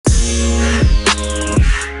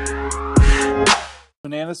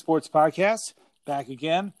Banana Sports Podcast, back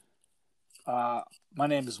again. My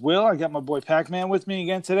name is Will. I got my boy Pac-Man with me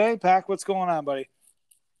again today. Pac, what's going on, buddy?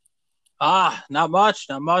 Not much.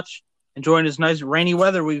 Enjoying this nice rainy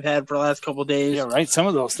weather we've had for the last couple of days. Yeah, right. Some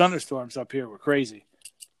of those thunderstorms up here were crazy.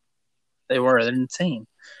 They're insane.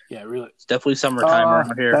 Yeah, really. It's definitely summertime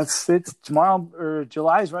around here. It's tomorrow, or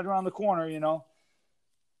July's right around the corner, you know.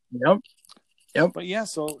 Yep. But yeah,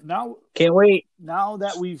 so now Can't wait. Now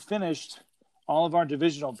that we've finished all of our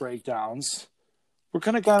divisional breakdowns, we're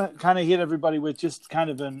going to kind of hit everybody with just kind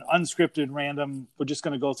of an unscripted random. We're just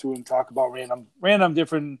going to go through and talk about random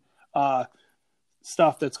different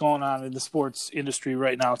stuff that's going on in the sports industry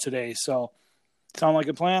right now today. So, sound like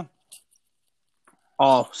a plan?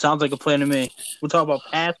 Oh, sounds like a plan to me. We'll talk about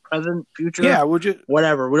past, present, future. Yeah,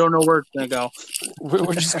 whatever. We don't know where it's going to go.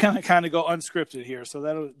 We're just going to kind of go unscripted here, so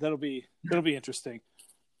that'll be interesting.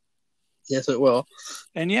 Yes, it will.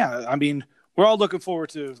 And yeah, I mean, we're all looking forward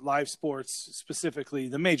to live sports, specifically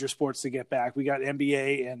the major sports to get back. We got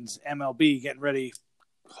NBA and MLB getting ready,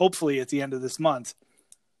 hopefully at the end of this month.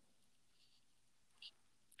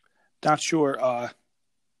 Not sure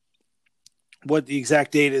what the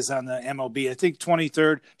exact date is on the MLB. I think July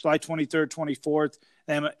 23rd, 24th.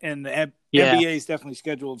 And the NBA is definitely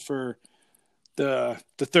scheduled for the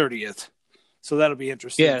 30th. So that'll be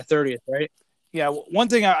interesting. Yeah, 30th, right? Yeah, one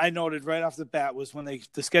thing I noted right off the bat was when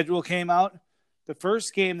the schedule came out, the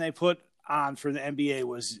first game they put on for the NBA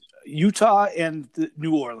was Utah and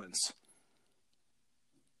New Orleans.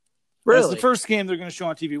 Really? That's the first game they're going to show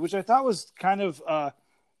on TV, which I thought was kind of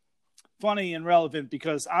funny and relevant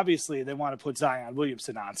because obviously they want to put Zion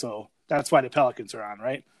Williamson on, so that's why the Pelicans are on,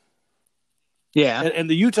 right? Yeah. And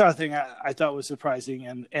the Utah thing I thought was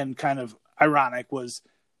surprising and kind of ironic was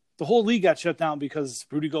the whole league got shut down because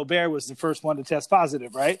Rudy Gobert was the first one to test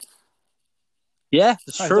positive, right? Yeah,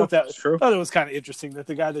 it's true. I thought it was kind of interesting that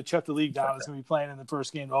the guy that shut the league down is going to be playing in the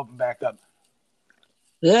first game to open back up.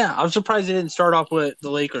 Yeah, I'm surprised they didn't start off with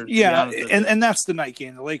the Lakers. Yeah, and that's the night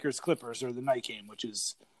game. The Lakers-Clippers are the night game, which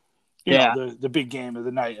is you know, the big game of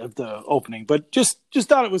the night of the opening. But just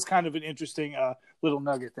thought it was kind of an interesting little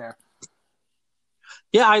nugget there.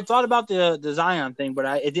 Yeah, I thought about the Zion thing, but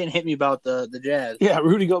it didn't hit me about the Jazz. Yeah,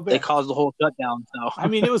 Rudy Gobert. They caused the whole shutdown. So I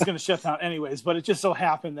mean, it was going to shut down anyways, but it just so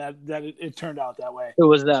happened that it turned out that way. It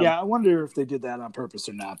was them. Yeah, I wonder if they did that on purpose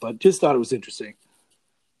or not, but just thought it was interesting.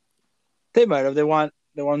 They might have. They want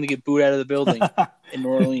them to get booed out of the building in New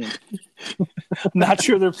Orleans. Not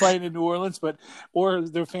sure they're playing in New Orleans, or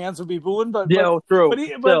their fans would be booing. But true. But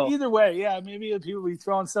either way, yeah, maybe people will be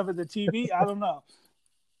throwing stuff at the TV. I don't know.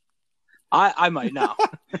 I might now.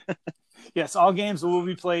 Yes, all games will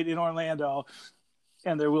be played in Orlando,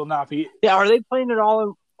 and there will not be. Yeah, are they playing it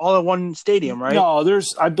all in one stadium, right? No,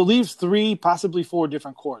 there's, I believe, 3, possibly 4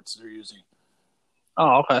 different courts they're using.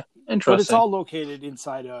 Oh, okay. Interesting. But it's all located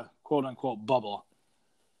inside a quote-unquote bubble.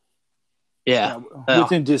 Yeah.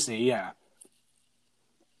 Within Disney, yeah.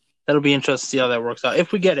 That'll be interesting to see how that works out.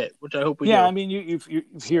 If we get it, which I hope we do. Yeah, I mean, you're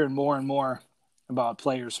hearing more and more about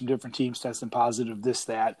players from different teams testing positive, this,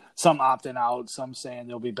 that. Some opting out, some saying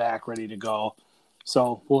they'll be back, ready to go.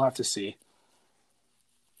 So we'll have to see.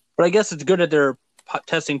 But I guess it's good that they're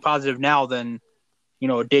testing positive now than,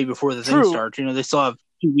 a day before the thing starts. They still have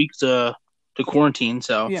 2 weeks to quarantine.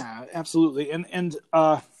 So yeah, absolutely. And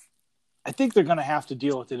I think they're going to have to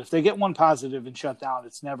deal with it. If they get one positive and shut down,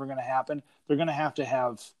 it's never going to happen. They're going to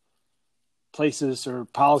have places or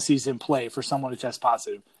policies in play for someone to test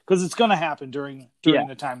positive because it's going to happen during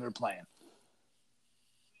the time they're playing.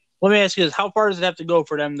 Let me ask you this: how far does it have to go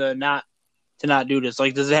for them to not do this?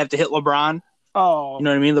 Like, does it have to hit LeBron? Oh, you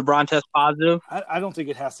know what I mean? LeBron test positive. I don't think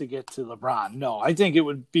it has to get to LeBron. No, I think it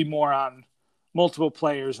would be more on multiple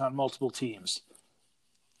players on multiple teams,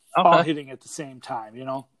 all hitting at the same time.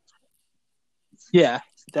 Yeah,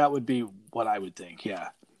 that would be what I would think. Yeah.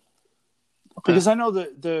 Because I know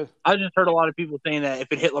I just heard a lot of people saying that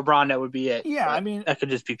if it hit LeBron, that would be it. Yeah, but I mean, that could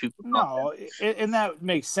just be people. No, and that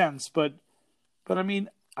makes sense. But I mean,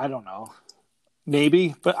 I don't know.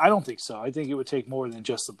 Maybe, but I don't think so. I think it would take more than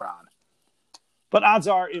just LeBron. But odds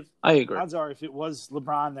are, if it was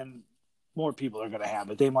LeBron, then more people are going to have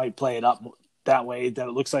it. They might play it up that way that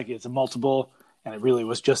it looks like it's a multiple, and it really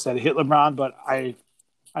was just that it hit LeBron. But I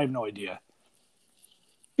have no idea.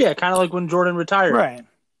 Yeah, kind of like when Jordan retired, right?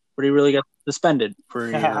 But he really got suspended for a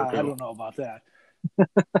year or two. I don't know about that.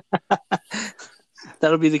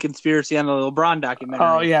 That'll be the conspiracy on the LeBron documentary.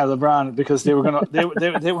 Oh yeah, LeBron, because they were gonna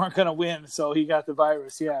they weren't gonna win, so he got the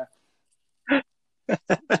virus. Yeah.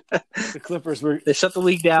 The Clippers they shut the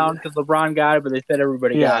league down because LeBron got it, but they said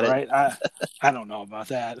everybody got it. Right. I don't know about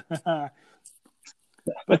that.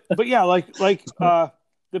 but yeah, like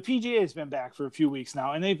the PGA has been back for a few weeks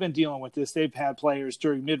now, and they've been dealing with this. They've had players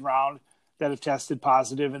during mid-round that have tested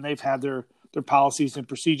positive, and they've had their policies and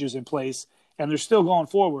procedures in place, and they're still going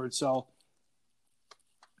forward. So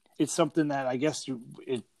it's something that I guess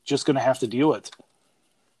it's just going to have to deal with.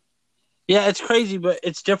 Yeah, it's crazy, but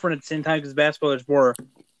it's different at the same time because basketball, there's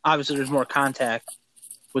more contact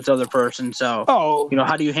with the other person. So,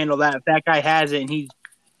 how do you handle that? If that guy has it and he's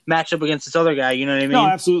matched up against this other guy, you know what I mean? No,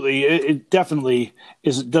 absolutely. It definitely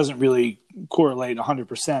doesn't really correlate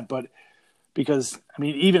 100%, but because, I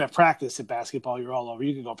mean, even at practice at basketball, you're all over.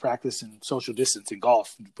 You can go practice and social distance in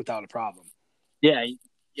golf without a problem. Yeah,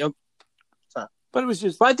 yep. But it was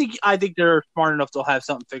just. But I think they're smart enough to have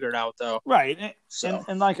something figured out, though. Right,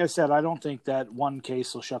 and like I said, I don't think that one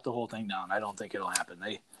case will shut the whole thing down. I don't think it'll happen.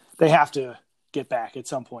 They have to get back at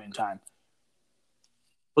some point in time.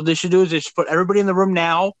 What they should do is they should put everybody in the room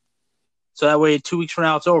now, so that way 2 weeks from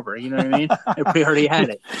now it's over. You know what I mean? Everybody already had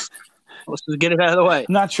it. Let's just get it out of the way.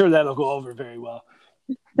 I'm not sure that'll go over very well.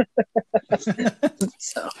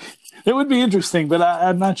 So. It would be interesting, but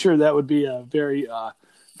I'm not sure that would be a very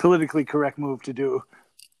politically correct move to do.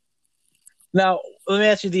 Now, let me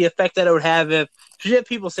ask you the effect that it would have if you have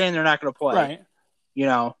people saying they're not going to play. Right. You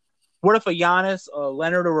know, what if a Giannis, a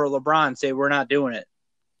Leonard, or a LeBron say we're not doing it?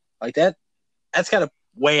 Like that, that's got to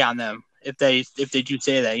weigh on them if they do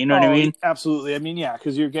say that. You know what I mean? Absolutely. I mean, yeah,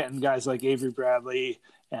 because you're getting guys like Avery Bradley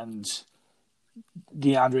and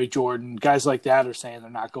DeAndre Jordan, guys like that are saying they're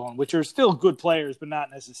not going, which are still good players, but not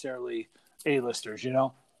necessarily A-listers, you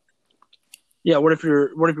know? Yeah, what if your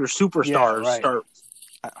superstars start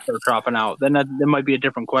dropping out? Then that might be a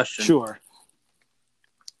different question. Sure.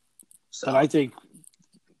 So. But I think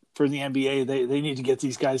for the NBA, they need to get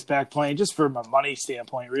these guys back playing just from a money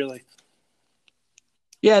standpoint, really.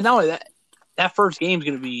 Yeah, not only that first game is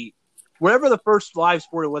going to be whatever the first live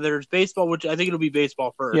sport, whether it's baseball, which I think it'll be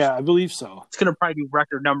baseball first. Yeah, I believe so. It's going to probably be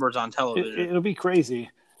record numbers on television. It'll be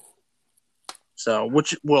crazy. So,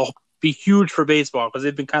 which will be huge for baseball because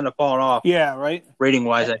they've been kind of falling off. Yeah, right. Rating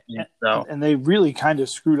wise, I think. So. And they really kind of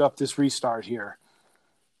screwed up this restart here.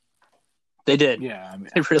 They did. Yeah, I mean,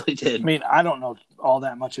 they really did. I mean, I don't know all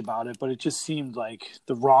that much about it, but it just seemed like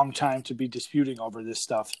the wrong time to be disputing over this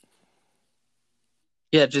stuff.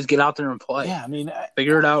 Yeah, just get out there and play. Yeah, I mean,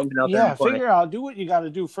 figure it out and get out there and play. Yeah, figure out, do what you got to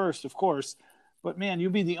do first, of course. But man,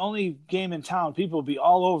 you'll be the only game in town. People will be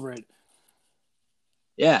all over it.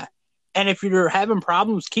 Yeah. And if you're having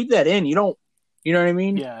problems, keep that in. You know what I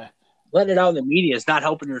mean? Yeah. Let it out in the media. It's not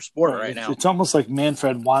helping your sport right now. It's almost like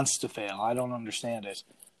Manfred wants to fail. I don't understand it.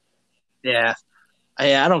 Yeah.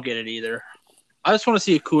 I don't get it either. I just want to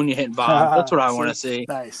see Acuna hitting bombs. That's what I want to see.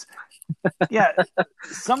 Nice. Yeah,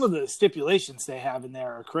 some of the stipulations they have in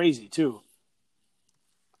there are crazy, too.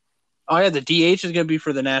 Oh, yeah, the DH is going to be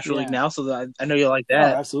for the National League now, so I know you like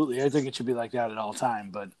that. Oh, absolutely. I think it should be like that at all time,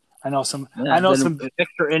 but I know some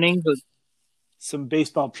extra innings. Some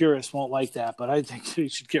baseball purists won't like that, but I think we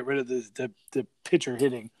should get rid of the pitcher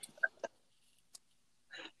hitting.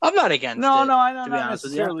 I'm not against it. No, I don't to be honest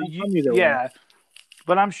necessarily. With you. Yeah,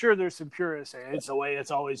 but I'm sure there's some purists saying it's the way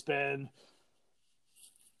it's always been.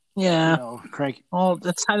 Yeah, cranky. Well,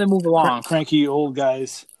 it's time to move along. Cranky old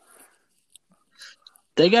guys.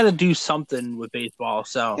 They got to do something with baseball.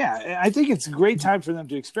 So yeah, I think it's a great time for them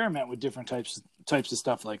to experiment with different types of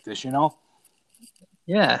stuff like this. You know.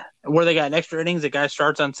 Yeah, where they got extra innings, the guy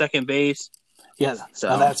starts on second base. Yeah,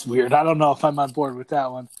 so that's weird. I don't know if I'm on board with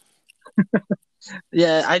that one.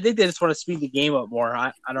 Yeah, I think they just want to speed the game up more.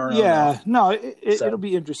 I don't know. Yeah, no, it'll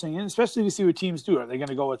be interesting, and especially to see what teams do. Are they going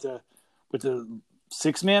to go with the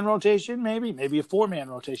 6-man rotation? Maybe a 4-man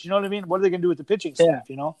rotation. You know what I mean? What are they going to do with the pitching staff?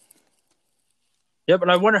 You know. Yeah, but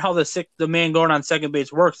I wonder how the man going on second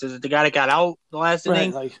base works. Is it the guy that got out the last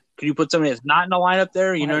inning? Like, could you put somebody that's not in the lineup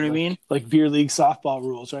there? You know what I mean? Like beer league softball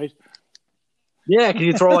rules, right? Yeah, can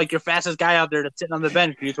you throw like your fastest guy out there that's sitting on the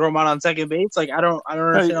bench? Can you throw him out on second base? Like I don't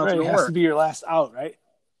understand how it's going to work. It has to be your last out, right?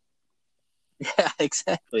 Yeah,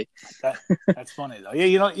 exactly. That's funny though.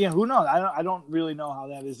 Yeah, who knows? I don't really know how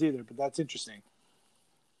that is either, but that's interesting.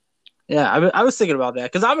 Yeah, I was thinking about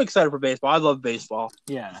that because I'm excited for baseball. I love baseball.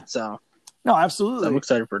 Yeah. So. No, absolutely. I'm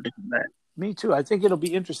excited for that. Me too. I think it'll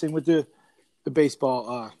be interesting with the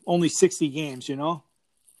baseball. Only 60 games, you know.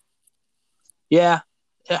 Yeah,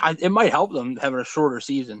 it might help them having a shorter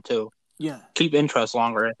season too. Yeah, keep interest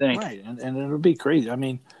longer. I think. Right, and it'll be crazy. I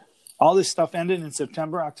mean, all this stuff ended in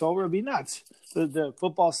September, October. It'll be nuts. The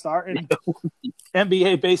football start and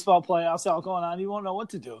NBA baseball playoffs all going on. You won't know what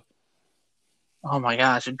to do. Oh my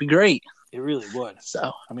gosh, it'd be great. It really would.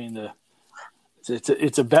 So I mean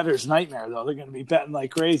It's a bettor's nightmare, though. They're going to be betting like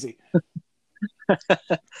crazy.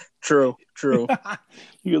 True.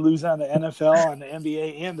 You lose on the NFL, on the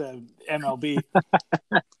NBA, and the MLB.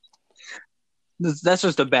 That's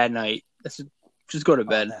just a bad night. Just go to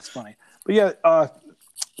bed. That's funny. But yeah,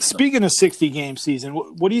 speaking of 60-game season,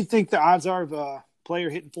 what do you think the odds are of a player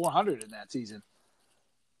hitting 400 in that season?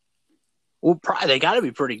 Well, they got to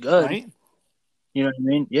be pretty good. Right? You know what I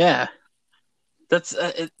mean? Yeah. That's.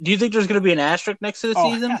 Do you think there's going to be an asterisk next to the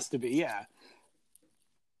season? It has to be, yeah.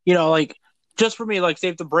 You know, like, just for me, like, say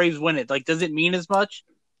if the Braves win it, like, does it mean as much?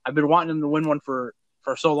 I've been wanting them to win one for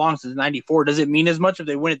so long, since 94. Does it mean as much if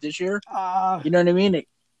they win it this year? You know what I mean?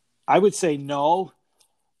 I would say no.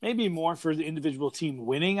 Maybe more for the individual team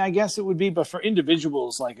winning, I guess it would be. But for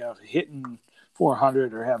individuals, like hitting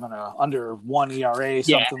 400 or having a under 1 ERA,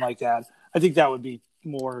 something like that, I think that would be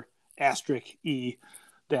more asterisk-y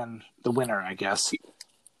than the winner, I guess.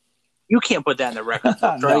 You can't put that in the record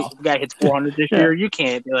books, right? The guy hits 400 this year. You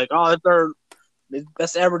can't be like, oh, that's our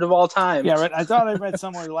best average of all time. Yeah, right. I thought I read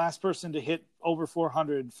somewhere the last person to hit over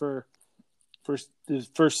 400 for the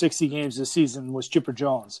first 60 games this season was Chipper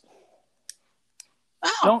Jones.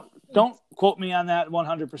 Oh. Don't quote me on that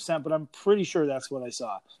 100%, but I'm pretty sure that's what I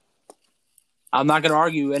saw. I'm not going to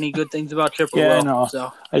argue any good things about Chipper. Yeah, I know.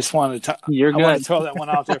 So I just wanted to. You're good. I want to throw that one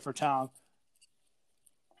out there for Tom.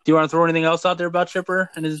 Do you want to throw anything else out there about Chipper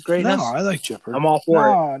and his greatness? No, I like Chipper. I'm all for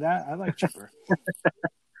it. I like Chipper.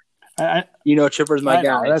 Chipper's my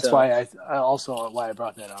guy. That's why I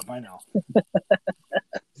brought that up. I know.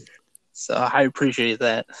 So I appreciate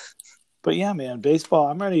that. But yeah, man, baseball.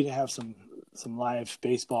 I'm ready to have some live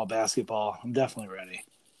baseball, basketball. I'm definitely ready.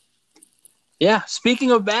 Yeah. Speaking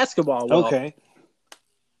of basketball, Will, okay.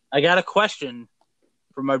 I got a question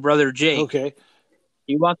from my brother Jake. Okay.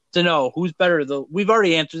 He wants to know who's better. We've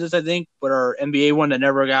already answered this, I think, but our NBA one that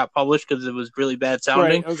never got published because it was really bad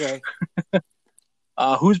sounding. Right. Okay.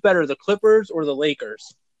 Who's better, the Clippers or the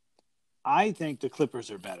Lakers? I think the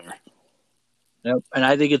Clippers are better. Yep, and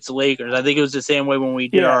I think it's the Lakers. I think it was the same way when we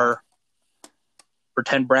did our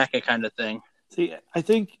pretend bracket kind of thing. See, I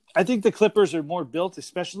think the Clippers are more built,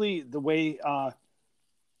 especially the way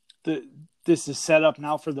this is set up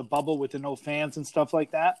now for the bubble with the no fans and stuff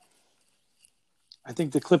like that. I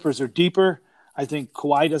think the Clippers are deeper. I think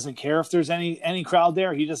Kawhi doesn't care if there's any crowd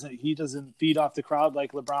there. He doesn't feed off the crowd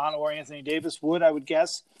like LeBron or Anthony Davis would, I would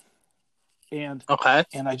guess. And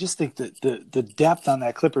I just think that the depth on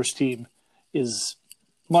that Clippers team is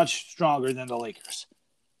much stronger than the Lakers.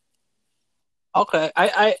 Okay,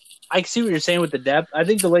 I see what you're saying with the depth. I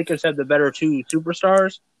think the Lakers have the better two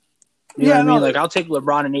superstars. You know what I mean? Like, I'll take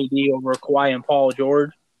LeBron and AD over Kawhi and Paul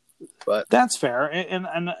George. But that's fair, and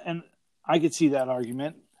I could see that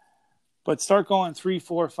argument. But start going 3,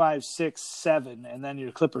 4, 5, 6, 7, and then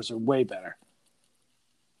your Clippers are way better.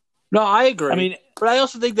 No, I agree. I mean, but I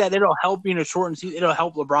also think that it'll help being a shortened season. It'll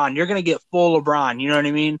help LeBron. You're going to get full LeBron. You know what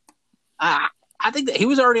I mean? I think that he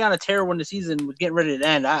was already on a tear when the season was getting ready to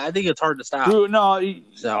end. I think it's hard to stop. So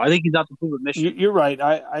I think he's out to prove it. Michigan. You're right.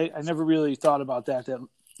 I never really thought about that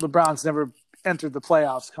LeBron's never entered the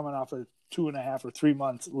playoffs coming off a 2.5 or 3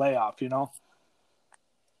 month layoff, you know?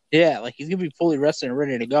 Yeah, like he's going to be fully rested and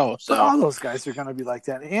ready to go. So all those guys are going to be like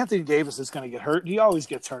that. Anthony Davis is going to get hurt. He always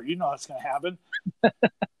gets hurt. You know it's going to happen.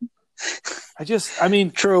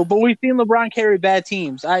 True, but we've seen LeBron carry bad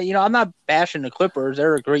teams. I'm not bashing the Clippers.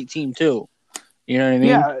 They're a great team too. You know what I mean?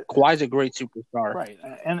 Yeah. Kawhi's a great superstar. Right.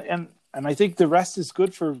 And I think the rest is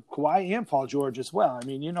good for Kawhi and Paul George as well. I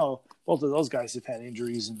mean, both of those guys have had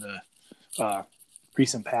injuries in the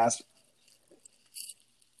recent past.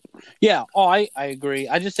 Yeah. Oh, I agree.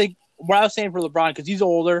 I just think what I was saying for LeBron, because he's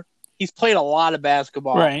older, he's played a lot of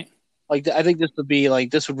basketball. Right. Like, I think this would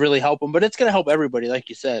really help him, but it's going to help everybody, like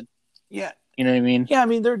you said. Yeah. You know what I mean? Yeah, I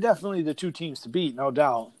mean, they're definitely the two teams to beat, no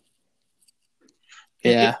doubt.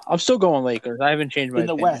 Yeah, I'm still going Lakers. I haven't changed my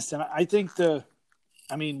opinion. In the West, and I think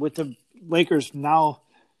with the Lakers now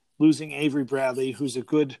losing Avery Bradley, who's a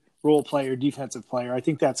good role player, defensive player, I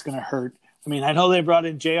think that's going to hurt. I mean, I know they brought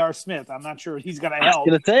in J.R. Smith. I'm not sure he's going to help. I was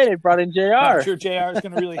going to say they brought in J.R. I'm sure J.R. is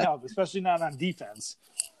going to really help, especially not on defense.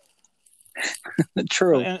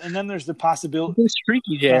 True. And then there's the possibility. He's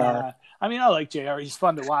streaky, J.R. I mean, I like J.R. He's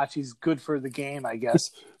fun to watch. He's good for the game, I guess.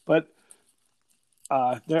 But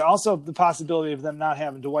there's also the possibility of them not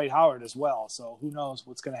having Dwight Howard as well. So who knows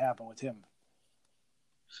what's going to happen with him.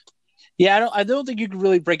 Yeah, I don't think you can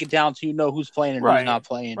really break it down so you know who's playing and who's not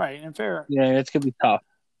playing. Right, and fair. Yeah, it's going to be tough.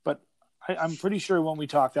 But I'm pretty sure when we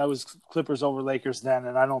talked, I was Clippers over Lakers then,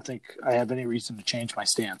 and I don't think I have any reason to change my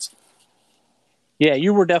stance. Yeah,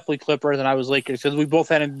 you were definitely Clippers, and I was Lakers because we both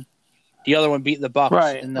had the other one beating the Bucks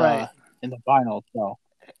in the finals. So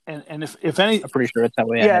And if any, I'm pretty sure it's that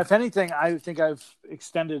way. Yeah, if anything, I think I've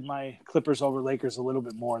extended my Clippers over Lakers a little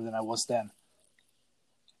bit more than I was then.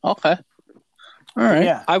 Okay. All right.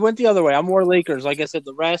 Yeah. I went the other way. I'm more Lakers. Like I said,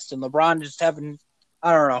 the rest and LeBron just haven't.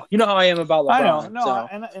 I don't know. You know how I am about LeBron. I know. No, so.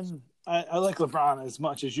 and I like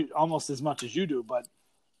LeBron almost as much as you do, but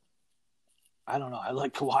I don't know. I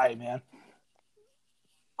like Kawhi, man.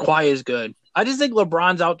 Kawhi is good. I just think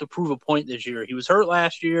LeBron's out to prove a point this year. He was hurt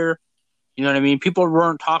last year. You know what I mean? People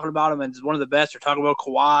weren't talking about him as one of the best. They're talking about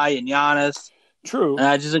Kawhi and Giannis. True. And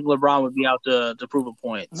I just think LeBron would be out to prove a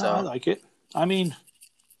point. No, I like it. I mean,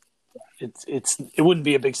 it wouldn't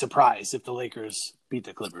be a big surprise if the Lakers beat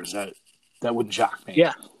the Clippers. That wouldn't shock me.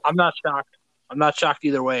 Yeah, I'm not shocked. I'm not shocked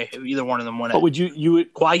either way. If either one of them win it. But would you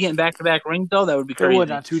would Kawhi getting back-to-back rings though? That would be crazy. It would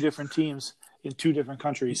on two different teams in two different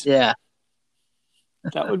countries. Yeah,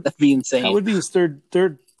 that would be insane. That would be his third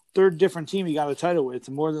different team he got a title with.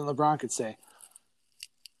 More than LeBron could say.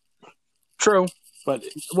 True, but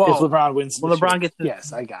if LeBron wins, gets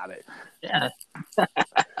yes, I got it. Yeah.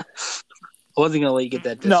 I wasn't gonna let you get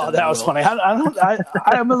that. No, that was funny. I'm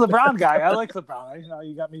a LeBron guy. I like LeBron.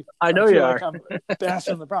 You got me. I know you are. Like I'm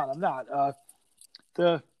bashing LeBron. I'm not.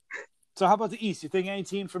 So how about the East? You think any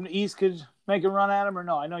team from the East could make a run at him, or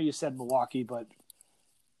no? I know you said Milwaukee, but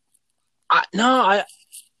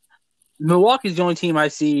Milwaukee's the only team I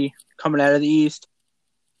see coming out of the East.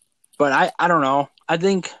 But I don't know. I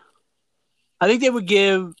think they would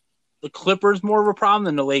give the Clippers more of a problem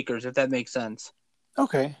than the Lakers, if that makes sense.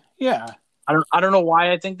 Okay. Yeah. I don't know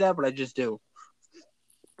why I think that, but I just do.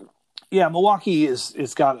 Yeah, Milwaukee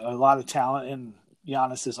is got a lot of talent, and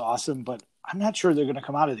Giannis is awesome, but I'm not sure they're going to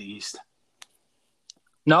come out of the East.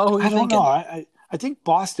 No, who are you thinking? Don't know. I think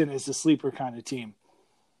Boston is the sleeper kind of team.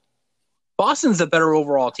 Boston's the better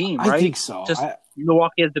overall team, right? I think so. Just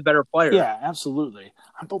Milwaukee is the better player. Yeah, absolutely.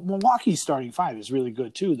 But Milwaukee's starting five is really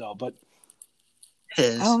good too, though. But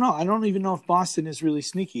I don't know. I don't even know if Boston is really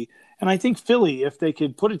sneaky. And I think Philly, if they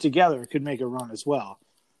could put it together, could make a run as well.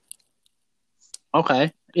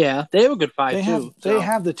 Okay. Yeah, they have a good five too. They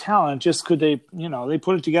have the talent. Just could they, they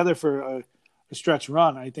put it together for a stretch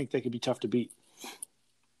run. I think they could be tough to beat.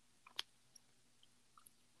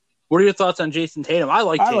 What are your thoughts on Jason Tatum? I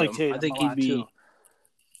like Tatum. I think he'd be. Too.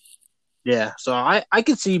 Yeah, so I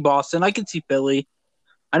could see Boston. I could see Philly.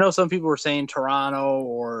 I know some people were saying Toronto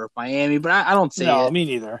or Miami, but I don't see it. No, me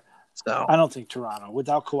neither. So I don't think Toronto.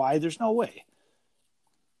 Without Kawhi, there's no way.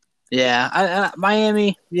 Yeah,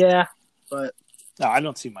 Miami, yeah, but no, I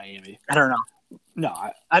don't see Miami. I don't know.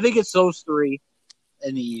 No, I think it's those three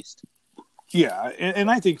in the East. Yeah, and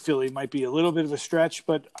I think Philly might be a little bit of a stretch,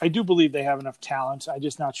 but I do believe they have enough talent. I'm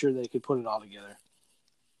just not sure they could put it all together.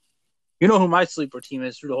 You know who my sleeper team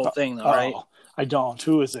is through the whole thing, though, right? I don't.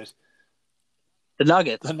 Who is it? The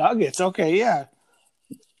Nuggets. The Nuggets. Okay, yeah.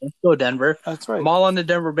 Let's go, Denver. That's right. I'm all on the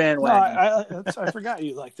Denver bandwagon. No, I forgot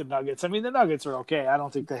you like the Nuggets. I mean, the Nuggets are okay. I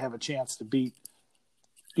don't think they have a chance to beat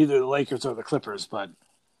either the Lakers or the Clippers, but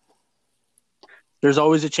there's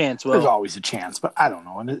always a chance. There's always a chance, but I don't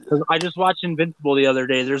know. I just watched Invincible the other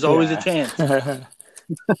day. There's always a chance. There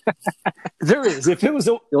is. If it was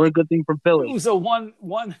the only good thing from Philly, it was a one.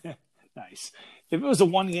 Nice. If it was a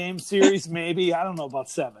 1-game series, maybe. I don't know about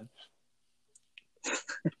 7.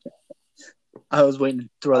 I was waiting to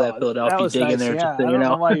throw that Philadelphia dig in there. Yeah. I don't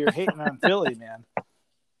know why you're hating on Philly, man.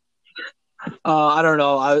 I don't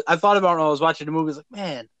know. I thought about it when I was watching the movie. I was like,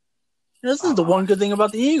 man, this is the one good thing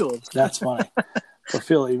about the Eagles. That's funny. For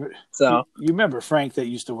Philly. So you remember Frank that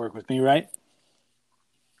used to work with me, right?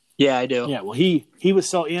 Yeah, I do. Yeah, well, he was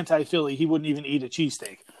so anti-Philly, he wouldn't even eat a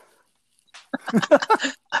cheesesteak.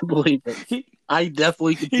 I believe it. I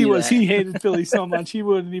definitely could see that. He hated Philly so much, he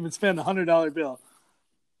wouldn't even spend a $100 bill.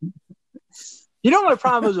 You know what my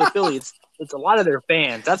problem is with Philly? It's a lot of their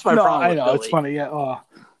fans. That's my problem with Philly. It's funny. Yeah. Oh.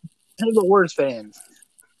 They're the worst fans.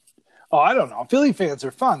 Oh, I don't know. Philly fans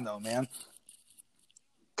are fun, though, man.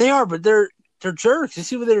 They are, but they're jerks. You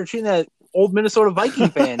see what they were treating that old Minnesota Viking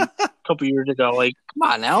fan a couple years ago. Like,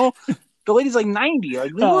 come on now. The lady's like 90.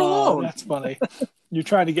 Like, leave her alone. That's funny. You're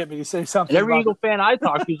trying to get me to say something. And every Eagle fan I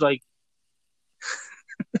talked to was like,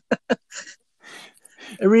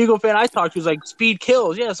 every Eagle fan I talked to was like, speed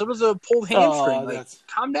kills. Yeah, so does a pulled hamstring. Like,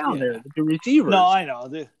 calm down there with the receivers. No, I know.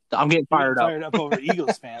 I'm getting fired up over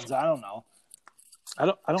Eagles fans. I don't know. I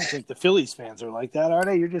don't think the Phillies fans are like that, are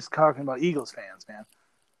they? You're just talking about Eagles fans, man.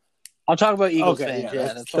 I'll talk about Eagles fans.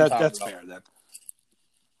 Yeah, that's fair then.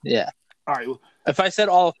 Yeah. All right. Well, if I said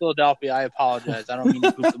all of Philadelphia, I apologize. I don't mean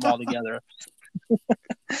to group them all together.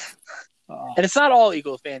 And it's not all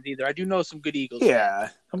Eagles fans either. I do know some good Eagles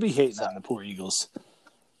fans. I'll be hating on the poor Eagles.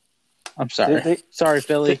 I'm sorry. Sorry,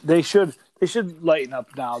 Philly. They should They should lighten up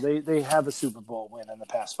now. They have a Super Bowl win in the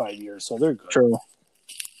past 5 years, so they're good. True.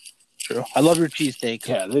 I love your cheesesteaks.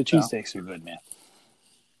 Yeah, the cheesesteaks are good, man.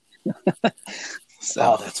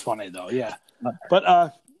 Oh, that's funny though. Yeah,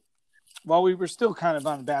 but while we were still kind of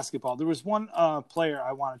on basketball, there was one player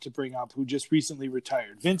I wanted to bring up who just recently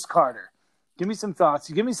retired, Vince Carter. Give me some thoughts.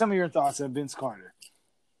 Give me some of your thoughts on Vince Carter.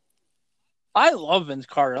 I love Vince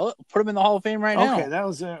Carter. I'll put him in the Hall of Fame right now. Okay, that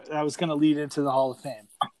was going to lead into the Hall of Fame.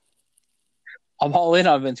 I'm all in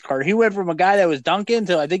on Vince Carter. He went from a guy that was dunking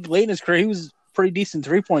to, I think, late in his career, he was a pretty decent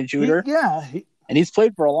three-point shooter. And he's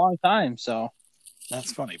played for a long time, so.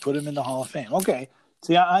 That's funny. Put him in the Hall of Fame. Okay.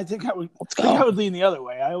 See, I think I would lean the other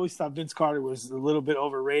way. I always thought Vince Carter was a little bit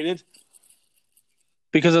overrated.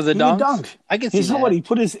 Because of the dunks? Dunk. I can see that. Somebody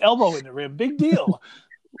put his elbow in the rim. Big deal.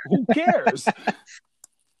 Who cares?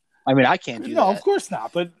 I mean, I can't do that. No, of course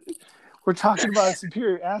not. But we're talking about a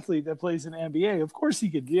superior athlete that plays in the NBA. Of course he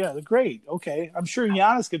could. Yeah, great. Okay. I'm sure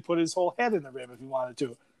Giannis could put his whole head in the rim if he wanted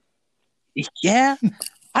to. Yeah.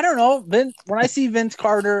 I don't know. When I see Vince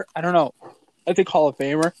Carter, I don't know. I think Hall of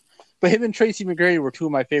Famer. But him and Tracy McGrady were two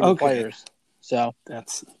of my favorite players. So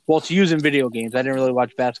to use in video games. I didn't really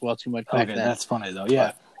watch basketball too much back then. That's funny though.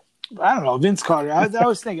 Yeah. But, I don't know. Vince Carter. I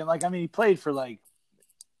was thinking, he played for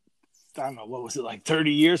I don't know, what was it,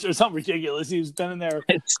 30 years or something ridiculous. He's been in there.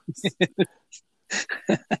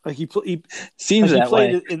 he seems that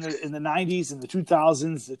way. He played in the 90s, in the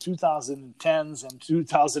 2000s, the 2010s, and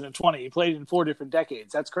 2020. He played in 4 different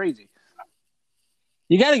decades. That's crazy.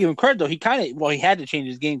 You got to give him credit, though. He had to change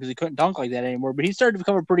his game because he couldn't dunk like that anymore. But he started to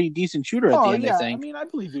become a pretty decent shooter at the end, I think. I mean, I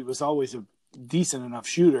believe he was always a decent enough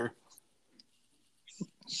shooter.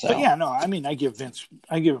 So. But I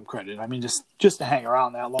give him credit. I mean, just to hang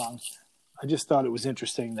around that long. I just thought it was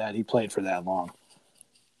interesting that he played for that long.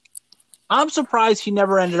 I'm surprised he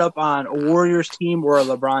never ended up on a Warriors team or a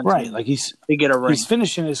LeBron team. Right, to get a ring. He's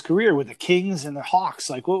finishing his career with the Kings and the Hawks.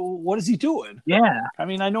 What is he doing? Yeah. I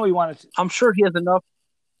mean, I know he wanted to. I'm sure he has enough.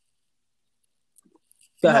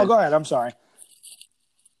 Go ahead. I'm sorry.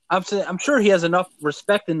 I'm sure he has enough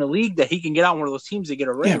respect in the league that he can get out one of those teams to get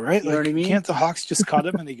a ring. Yeah, right. You know what I mean? Can't the Hawks just cut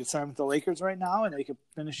him and he can sign with the Lakers right now and they could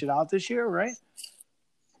finish it out this year, right?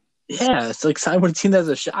 Yeah, it's sign with a team that has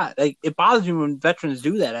a shot. It bothers me when veterans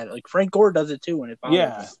do that. Frank Gore does it too, and it bothers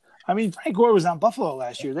me. I mean, Frank Gore was on Buffalo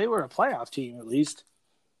last year. They were a playoff team at least.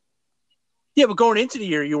 Yeah, but going into the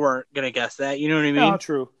year, you weren't gonna guess that. You know what I mean? No,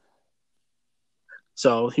 true.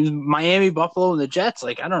 So he was Miami, Buffalo, and the Jets.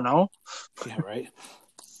 I don't know. Yeah, right.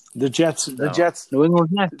 The Jets. New England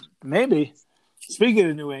Jets. Maybe. Speaking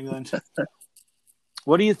of New England,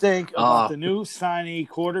 what do you think about the new signee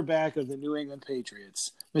quarterback of the New England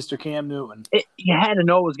Patriots, Mr. Cam Newton? You had to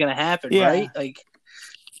know it was going to happen, right?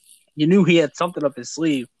 You knew he had something up his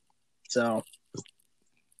sleeve. So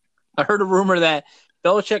I heard a rumor that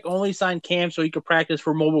Belichick only signed Cam so he could practice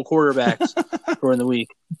for mobile quarterbacks during the week.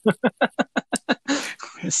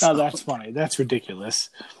 Oh, that's funny. That's ridiculous.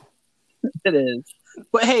 It is.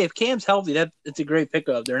 But hey, if Cam's healthy, it's a great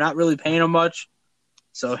pickup. They're not really paying him much,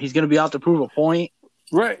 so he's going to be out to prove a point,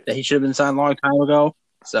 right? That he should have been signed a long time ago.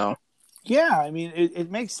 So, yeah, I mean, it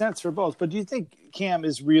makes sense for both. But do you think Cam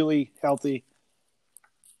is really healthy?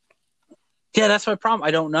 Yeah, that's my problem.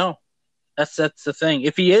 I don't know. That's the thing.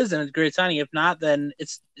 If he is, then it's a great signing. If not, then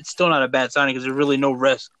it's still not a bad signing because there's really no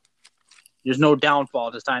risk. There's no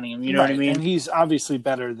downfall to signing him. You know what I mean? And he's obviously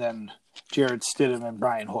better than Jarrett Stidham and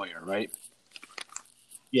Brian Hoyer, right?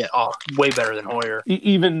 Yeah, way better than Hoyer.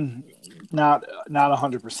 Even not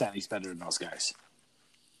 100%, he's better than those guys.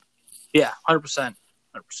 Yeah, 100%.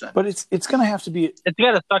 100%. But it's going to have to be. It's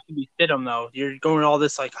got to suck to be Stidham, though. You're going all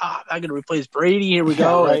this I'm going to replace Brady. Here we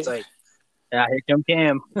go. Right. It's here comes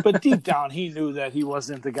Cam. But deep down, he knew that he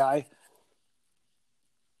wasn't the guy.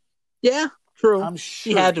 Yeah, true. I'm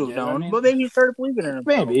sure he had to have known. But maybe he started believing in him.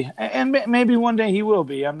 Maybe. And maybe one day he will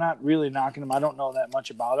be. I'm not really knocking him. I don't know that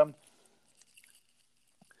much about him.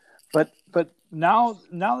 But now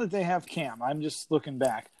that they have Cam, I'm just looking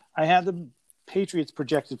back. I had the Patriots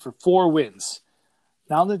projected for 4 wins.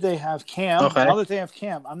 Now that they have Cam,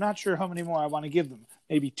 I'm not sure how many more I want to give them.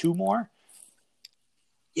 Maybe 2 more.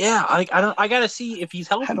 Yeah, I got to see if he's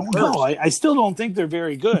healthy. I don't know. I still don't think they're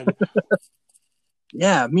very good.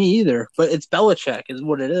 Yeah, me either. But it's Belichick, is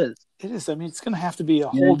what it is. It is. I mean, it's going to have to be a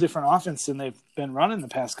whole different offense than they've been running the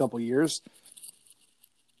past couple of years.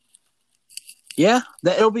 Yeah,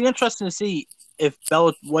 it'll be interesting to see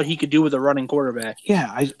what he could do with a running quarterback. Yeah,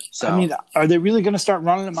 I mean, are they really going to start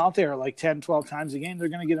running him out there 10, 12 times a game? They're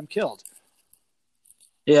going to get him killed.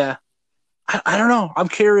 Yeah. I don't know. I'm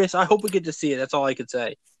curious. I hope we get to see it. That's all I could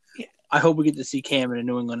say. Yeah. I hope we get to see Cam in a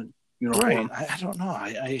New England uniform. Right. I don't know.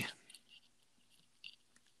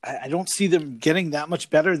 I don't see them getting that much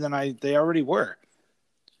better than they already were.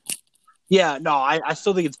 Yeah, no, I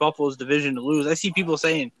still think it's Buffalo's division to lose. I see people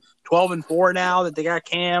saying 12-4 now that they got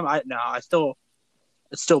Cam. It's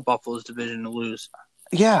still Buffalo's division to lose.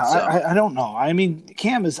 Yeah, so. I don't know. I mean,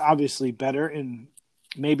 Cam is obviously better, and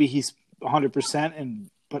maybe he's 100%,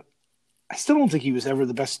 but I still don't think he was ever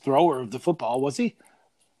the best thrower of the football, was he?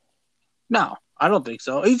 No, I don't think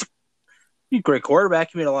so. He's a great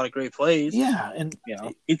quarterback. He made a lot of great plays. Yeah, and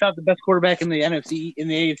he's not the best quarterback in the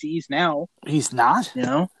AFC East now. He's not.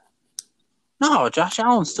 No, Josh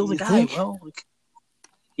Allen's still the guy. Think? Well,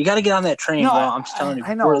 you got to get on that train. No, I'm just telling you.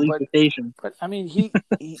 I know, but I mean,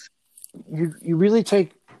 you really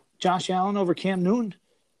take Josh Allen over Cam Newton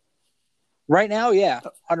right now? Yeah,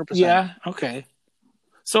 100%. Yeah. Okay.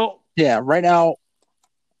 So right now.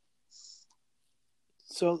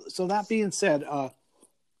 So that being said,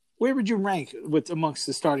 where would you rank amongst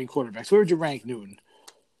the starting quarterbacks? Where would you rank Newton?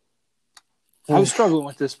 I was struggling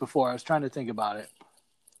with this before. I was trying to think about it.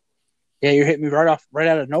 Yeah, you're hitting me right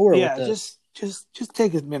out of nowhere. Yeah, with this. just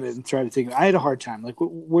take a minute and try to think. I had a hard time. Like,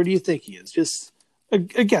 where do you think he is? Just a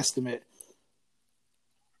guesstimate.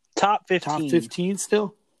 Top 15. Top 15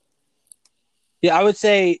 still? Yeah, I would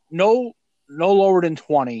say no lower than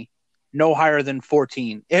 20, no higher than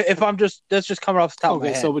 14. If that's just coming off the top of my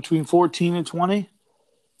head. So between 14 and 20?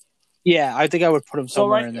 Yeah, I think I would put him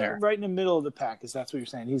somewhere in there. Right in the middle of the pack, is that's what you're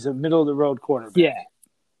saying? He's a middle-of-the-road quarterback. Yeah.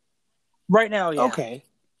 Right now, yeah. Okay.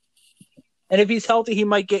 And if he's healthy, he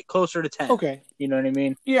might get closer to 10. Okay. You know what I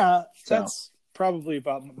mean? Yeah, that's probably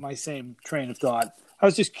about my same train of thought. I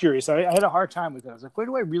was just curious. I had a hard time with it. I was like, where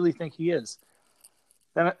do I really think he is?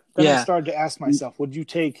 Then I started to ask myself, would you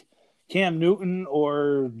take Cam Newton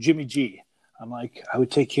or Jimmy G? I'm like, I would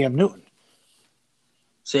take Cam Newton.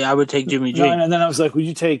 See, I would take Jimmy G. And then I was like, would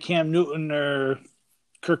you take Cam Newton or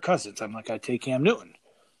Kirk Cousins? I'm like, I'd take Cam Newton.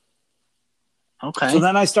 Okay. So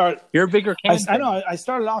then You're a bigger Cam. I know. I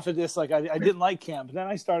started off at this like I didn't like Cam, but then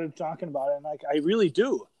I started talking about it, and like I really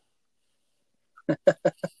do.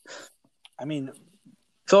 I mean,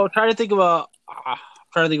 so try to think of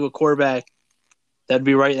a quarterback that'd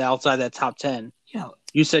be right outside that top 10. Yeah.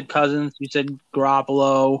 You said Cousins. You said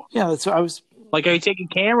Garoppolo. Yeah, that's what I was. Like, are you taking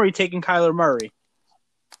Cam or are you taking Kyler Murray?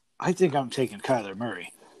 I think I'm taking Kyler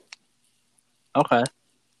Murray. Okay,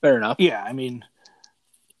 fair enough. Yeah, I mean.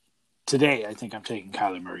 Today, I think I'm taking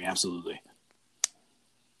Kyler Murray, absolutely.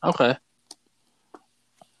 Okay.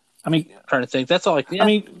 I mean, I'm trying to think. That's all. I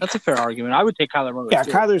mean, that's a fair argument. I would take Kyler Murray. Yeah,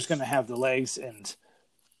 too. Kyler's going to have the legs, and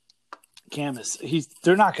Cam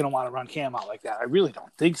they're not going to want to run Cam out like that. I really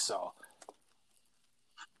don't think so.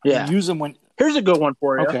 Yeah. Use him when. Here's a good one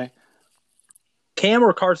for you. Okay. Cam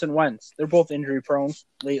or Carson Wentz? They're both injury prone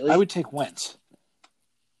lately. I would take Wentz.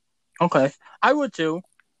 Okay, I would too,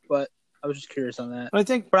 but. I was just curious on that.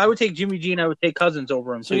 But I would take Jimmy G and I would take Cousins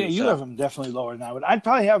over him too. Yeah, you have him definitely lower than I would. I'd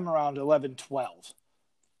probably have him around 11, 12.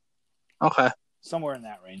 Okay. Somewhere in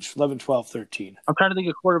that range. 11, 12, 13. I'm trying to think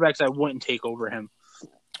of quarterbacks I wouldn't take over him.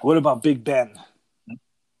 What about Big Ben?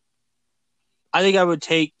 I think I would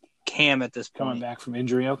take Cam at this point. Coming back from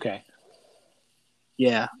injury, okay.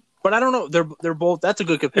 Yeah. But I don't know. They're both. That's a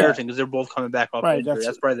good comparison because they're both coming back off injury.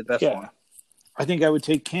 That's probably the best one. I think I would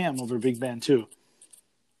take Cam over Big Ben too.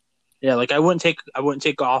 Yeah, like I wouldn't take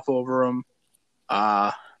Goff over him.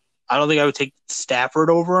 I don't think I would take Stafford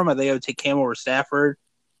over him. I think I would take Cam over Stafford.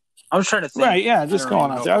 I was trying to think. Right, yeah, just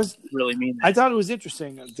going out there. I was really mean that. I thought it was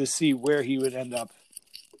interesting to see where he would end up.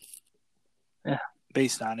 Yeah,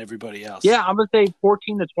 based on everybody else. Yeah, I'm gonna say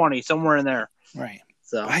 14 to 20, somewhere in there. Right.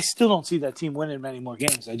 So I still don't see that team winning many more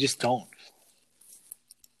games. I just don't.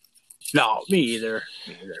 No, me either.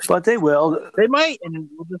 But they will. They might, and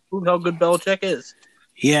we'll just prove how good Belichick is.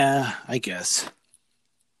 Yeah, I guess.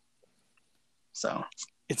 So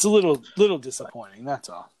it's a little disappointing. That's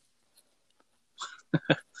all.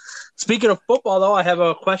 Speaking of football, though, I have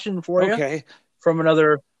a question for you. Okay. From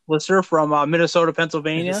another listener from Minnesota,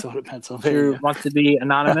 Pennsylvania. Who wants to be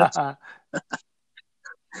anonymous.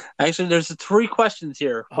 Actually, there's 3 questions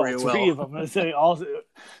here for you, Will. 3 of them. Is they all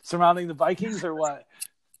surrounding the Vikings or what?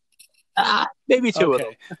 Maybe 2 of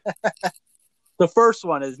them. The first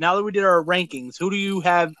one is, now that we did our rankings, who do you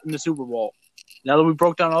have in the Super Bowl? Now that we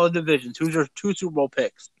broke down all the divisions, who's your 2 Super Bowl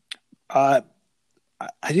picks? I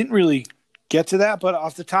didn't really get to that, but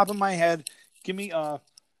off the top of my head, give me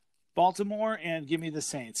Baltimore and give me the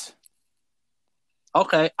Saints.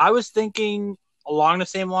 Okay. I was thinking along the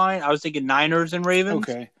same line. I was thinking Niners and Ravens.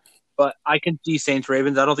 Okay. But I can see Saints,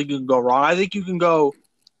 Ravens. I don't think you can go wrong. I think you can go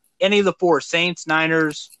any of the 4. Saints,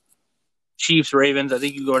 Niners, Chiefs, Ravens. I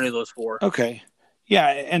think you can go any of those 4. Okay.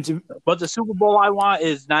 Yeah, but the Super Bowl I want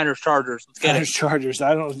is Niners Chargers. Let's get Niners Chargers.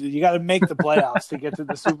 You got to make the playoffs to get to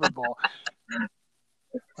the Super Bowl.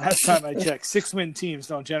 Last time I checked, 6-win teams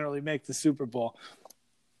don't generally make the Super Bowl.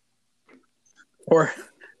 Or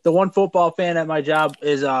the one football fan at my job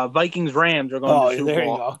is Vikings Rams are going to the Super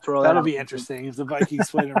Bowl. There you go. That'll be interesting if the Vikings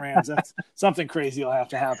play the Rams. That's something crazy will have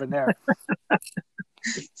to happen there.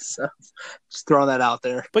 So, just throwing that out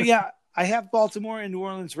there. But yeah, I have Baltimore and New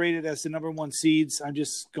Orleans rated as the number 1 seeds. I'm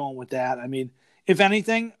just going with that. I mean, if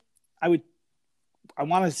anything, I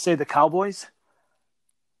want to say the Cowboys.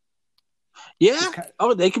 Yeah.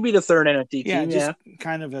 They could be the third NFC team. Yeah, just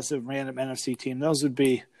kind of as a random NFC team. Those would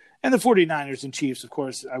be, and the 49ers and Chiefs, of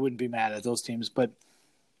course, I wouldn't be mad at those teams. But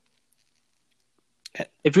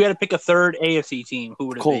if you had to pick a third AFC team, who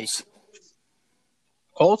would it be?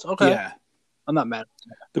 Colts? Okay. Yeah. I'm not mad.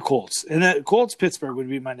 The Colts. And the Colts, Pittsburgh would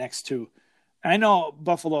be my next 2. I know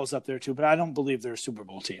Buffalo's up there too, but I don't believe they're a Super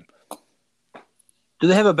Bowl team. Do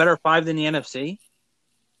they have a better 5 than the NFC?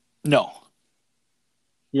 No.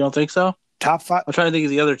 You don't think so? Top 5? I'm trying to think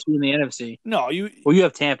of the other 2 in the NFC. No, you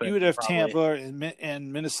have Tampa. You would have probably. Tampa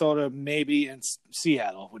and Minnesota, maybe, and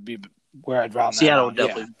Seattle would be where I'd round Seattle that out.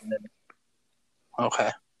 Definitely. Yeah. Okay.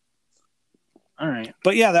 All right.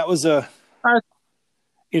 But yeah, that was a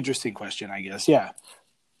interesting question, I guess. Yeah.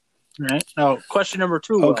 All right. Now, question number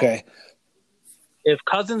 2. Okay. If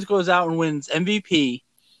Cousins goes out and wins MVP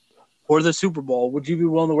or the Super Bowl, would you be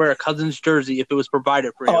willing to wear a Cousins jersey if it was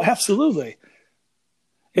provided for you? Oh, absolutely.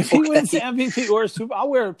 If he wins the MVP or a Super, I'll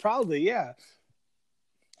wear it proudly. Yeah.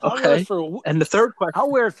 I'll wear it and the third question, I'll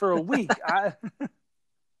wear it for a week.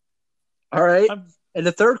 All right. And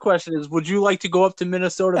the third question is: would you like to go up to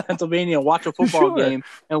Minnesota, Pennsylvania, and watch a football game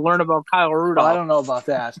and learn about Kyle Rudolph? Well, I don't know about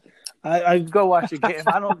that. I'd go watch a game.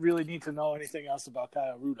 I don't really need to know anything else about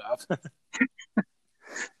Kyle Rudolph.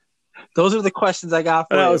 Those are the questions I got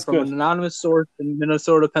for you from an anonymous source in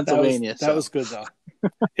Minnesota, Pennsylvania. That was good, though.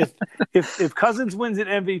 If Cousins wins an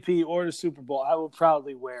MVP or the Super Bowl, I will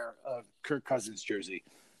proudly wear a Kirk Cousins jersey.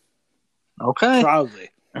 Okay,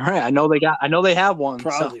 proudly. All right, I know they have one.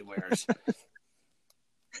 Proudly wears.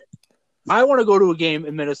 I want to go to a game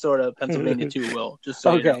in Minnesota, Pennsylvania too. Will just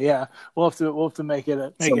so okay, yeah, we'll have to make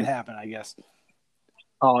it happen, I guess.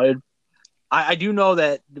 Oh, I do know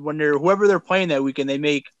that when whoever they're playing that weekend, they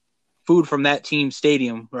make food from that team's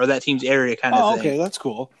stadium or that team's area kind of thing. Okay, that's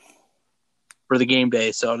cool for the game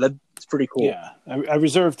day. So that's pretty cool. Yeah, I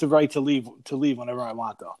reserve the right to leave whenever I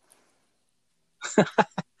want, though.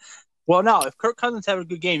 Well, no, if Kirk Cousins have a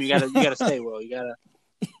good game, you gotta stay. Will you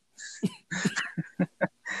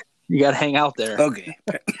gotta hang out there? Okay,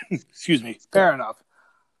 excuse me. Fair enough.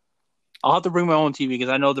 I'll have to bring my own TV because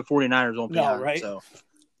I know the 49ers won't be on, right? So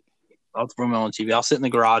I'll have to bring my own TV. I'll sit in the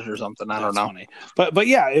garage or something. I don't know. Funny. But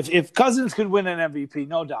yeah, if Cousins could win an MVP,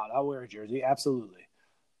 no doubt, I'll wear a jersey. Absolutely.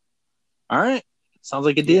 All right. Sounds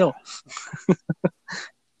like a deal. Yeah.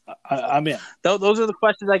 I'm in. Those are the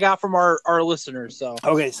questions I got from our listeners. So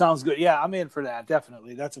okay, sounds good. Yeah, I'm in for that.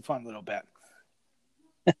 Definitely. That's a fun little bet.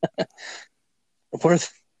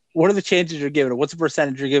 What are the chances you're giving? What's the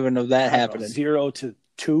percentage you're giving of that happening? 0 to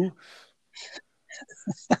 2.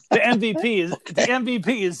 The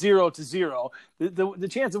MVP is 0 to 0. The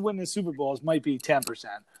chance of winning the Super Bowl might be 10%.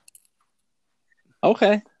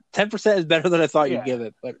 Okay, 10% is better than I thought you'd give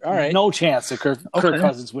it. But all right, no chance that Kirk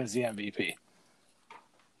Cousins wins the MVP.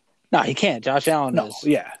 No, he can't. Josh Allen is.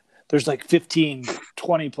 Yeah, there's like 15,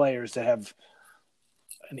 20 players that have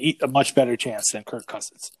a much better chance than Kirk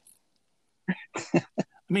Cousins. I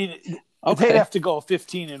mean, they'd have to go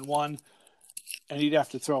 15-1. And he'd have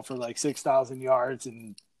to throw for like 6,000 yards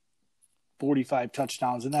and 45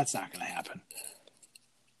 touchdowns, and that's not going to happen.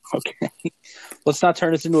 Okay. Let's not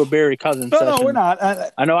turn this into a Barry Cousins session. No, we're not.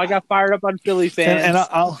 I know I got fired up on Philly fans. And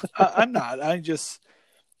I'm not. I just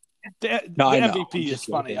 – the MVP is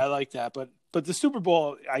funny. I like that. But the Super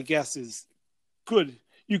Bowl, I guess, is good.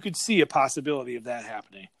 You could see a possibility of that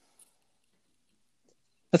happening.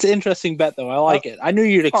 That's an interesting bet, though. I like it. I knew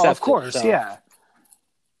you'd accept it. Of course, yeah.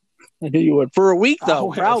 I knew you would. For a week,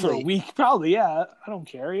 though, probably. For a week, probably, yeah. I don't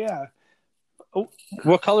care, yeah. Oh.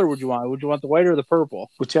 What color would you want? Would you want the white or the purple?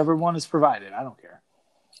 Whichever one is provided. I don't care.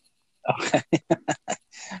 Okay.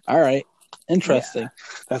 All right. Interesting. Yeah,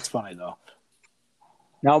 that's funny, though.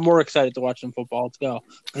 Now I'm more excited to watch some football. Let's go.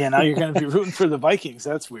 Yeah, now you're going to be rooting for the Vikings.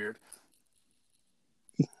 That's weird.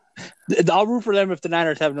 I'll root for them if the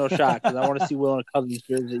Niners have no shot because I want to see Will in a Cousins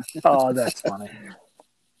jersey. Oh, that's funny.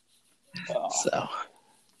 So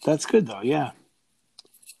that's good, though. Yeah.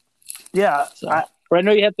 Yeah. So, I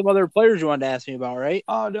know you had some other players you wanted to ask me about, right?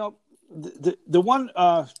 Oh, no. the one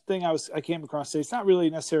thing I came across today, it's not really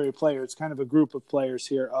necessarily a player. It's kind of a group of players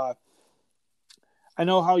here. I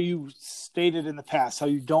know how you stated in the past how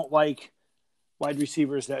you don't like wide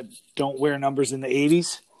receivers that don't wear numbers in the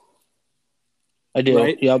 80s. I do.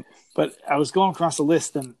 Right? Yep. But I was going across the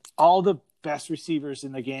list, and all the best receivers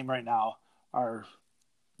in the game right now are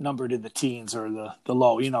numbered in the teens or the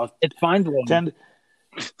low. It's mind-blowing.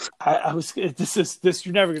 I was this.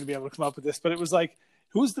 You're never going to be able to come up with this, but it was like,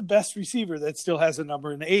 who's the best receiver that still has a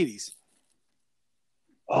number in the 80s?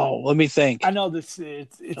 Oh, let me think. I know this.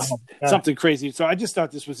 It's something crazy. So I just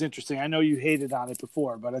thought this was interesting. I know you hated on it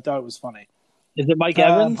before, but I thought it was funny. Is it Mike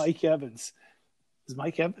Evans? Mike Evans. Is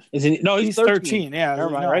Mike Evans? Is he? No, he's 13. Yeah,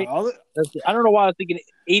 right? I don't know why I was thinking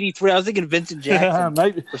 83. I was thinking Vincent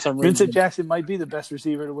Jackson. For some reason. Vincent Jackson might be the best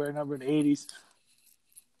receiver to wear a number in the 80s.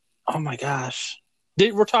 Oh, my gosh.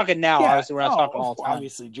 We're talking now. Obviously, we're not talking all the time.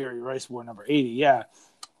 Obviously, Jerry Rice wore number 80, yeah.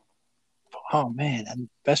 Oh, man.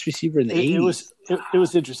 Best receiver in the 80s. It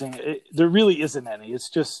was interesting. There really isn't any. It's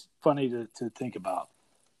just funny to think about.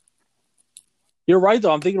 You're right,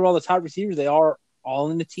 though. I'm thinking of all the top receivers. They are all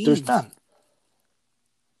in the teams. There's none.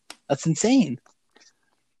 That's insane.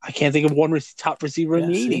 I can't think of one top receiver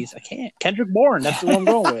in the 80s. I can't. Kendrick Bourne. That's the one I'm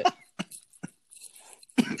going with.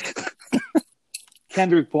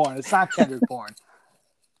 Kendrick Bourne. It's not Kendrick Bourne.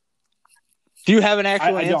 Do you have an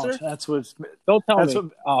actual answer? Don't. That's what. Don't tell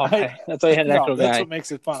me. Okay. That's why you had an actual guy. That's what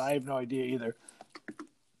makes it fun. I have no idea either.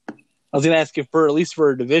 I was going to ask you at least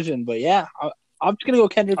for a division, but yeah, I'm just going to go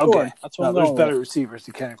Kendrick Bourne. That's what I'm going with. There's better receivers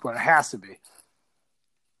than Kendrick Bourne. It has to be.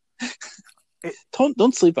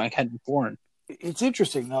 Don't sleep on Kendrick Bourne. It's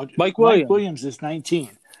interesting though. Mike Williams is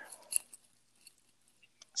 19.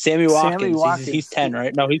 Sammy Watkins. He's 10,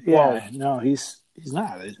 right? No, he's 12. Yeah, no, he's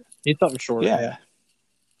not. He's something short. Yeah.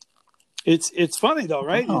 It's funny though,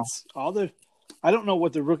 right? Oh. It's all the. I don't know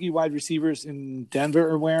what the rookie wide receivers in Denver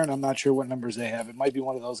are wearing. I'm not sure what numbers they have. It might be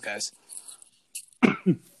one of those guys.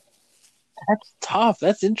 That's tough.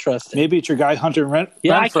 That's interesting. Maybe it's your guy Hunter Renfrow.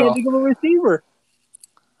 Yeah, I can't think of a receiver.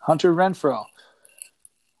 Hunter Renfrow.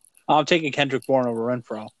 I'm taking Kendrick Bourne over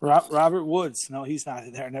Renfrow. Robert Woods. No, he's not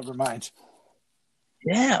in there. Never mind.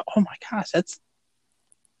 Yeah. Oh my gosh,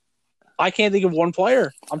 I can't think of one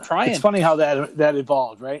player. I'm trying. It's funny how that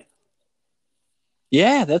evolved, right?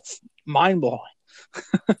 Yeah, that's mind blowing.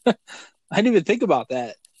 I didn't even think about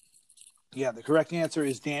that. Yeah, the correct answer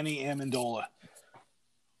is Danny Amendola.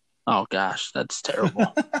 Oh gosh, that's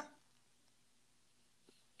terrible.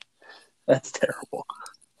 That's terrible.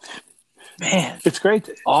 Man, it's great.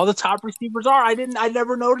 All the top receivers are. I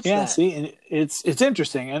never noticed that. Yeah, see, and it's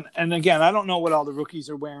interesting. And again, I don't know what all the rookies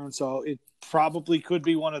are wearing, so it probably could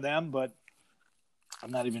be one of them, but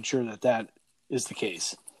I'm not even sure that is the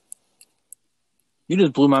case. You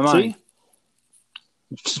just blew my mind. See?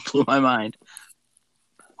 You just blew my mind.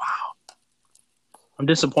 Wow. I'm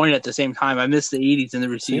disappointed at the same time. I miss the 80s and the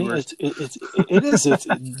receivers. See, it is. It's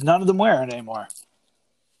none of them wear it anymore.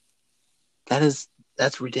 That's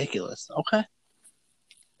ridiculous. Okay.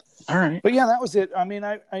 All right. But yeah, that was it. I mean,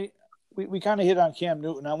 we kind of hit on Cam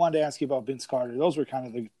Newton. I wanted to ask you about Vince Carter. Those were kind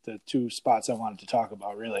of the two spots I wanted to talk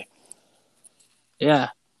about, really. Yeah.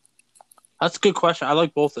 That's a good question. I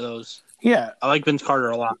like both of those. Yeah. I like Vince Carter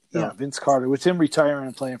a lot. So. Yeah, Vince Carter. With him retiring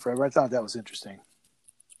and playing forever, I thought that was interesting.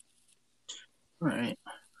 All right.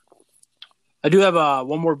 I do have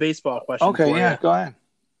one more baseball question. Okay, yeah, go ahead.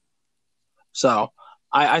 So,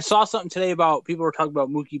 I saw something today about people were talking about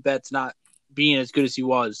Mookie Betts not being as good as he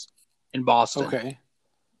was in Boston. Okay.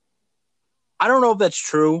 I don't know if that's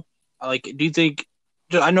true. Like, do you think?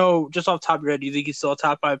 I know just off the top of your head, do you think he's still a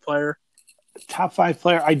top 5 player? Top 5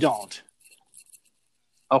 player? I don't.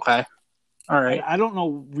 Okay. All right. I don't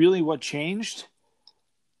know really what changed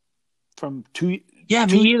from two. Yeah,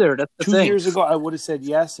 me either. That's the 2 years ago, I would have said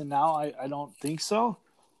yes, and now I don't think so.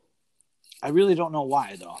 I really don't know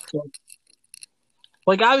why, though.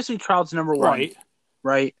 Like, obviously, Trout's number 1.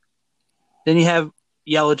 Right? Then you have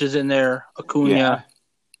Yelich is in there, Acuna. Yeah.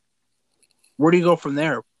 Where do you go from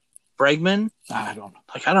there? Bregman? I don't know.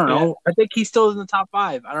 I don't know. I think he's still in the top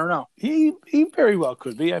 5. I don't know. He very well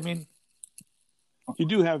could be. I mean, you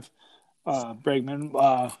do have Bregman.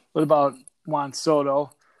 What about Juan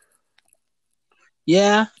Soto?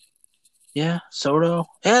 Yeah, Soto.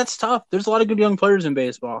 Yeah, it's tough. There's a lot of good young players in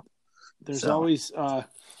baseball. There's always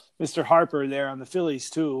Mr. Harper there on the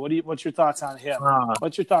Phillies too. What's your thoughts on him?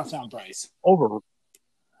 What's your thoughts on Bryce?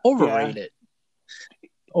 Overrated. Yeah.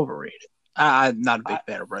 Overrated. I'm not a big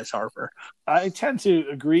fan of Bryce Harper. I tend to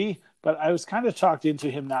agree, but I was kind of talked into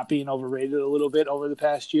him not being overrated a little bit over the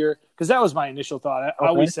past year because that was my initial thought. I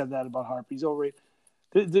always said that about Harper. He's overrated.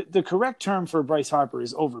 The correct term for Bryce Harper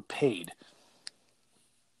is overpaid.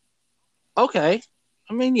 Okay.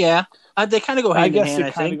 I mean, yeah. They kind of go hand in hand,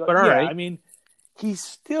 I think. But all right. I mean, he's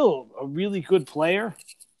still a really good player,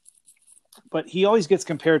 but he always gets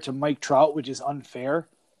compared to Mike Trout, which is unfair.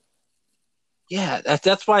 Yeah,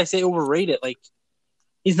 that's why I say overrated. Like,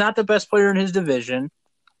 he's not the best player in his division.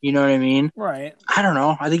 You know what I mean? Right. I don't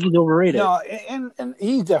know. I think he's overrated. No, and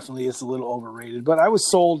he definitely is a little overrated. But I was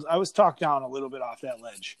talked down a little bit off that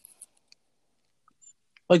ledge.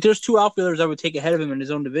 Like, there's two outfielders I would take ahead of him in his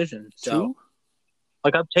own division. So, two?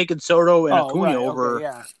 Like, I'm taking Soto and Acuna over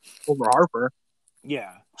Harper.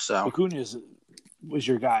 Yeah. So Acuna was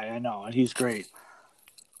your guy, I know, and he's great.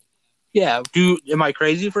 Yeah. Am I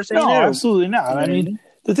crazy for saying that? No, absolutely not. I mean,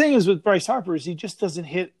 the thing is with Bryce Harper is he just doesn't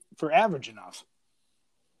hit for average enough.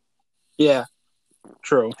 Yeah,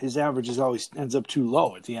 true. His average always ends up too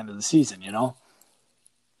low at the end of the season, you know?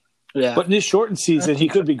 Yeah. But in this shortened season, he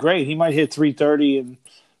could be great. He might hit 330 and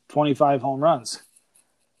 25 home runs.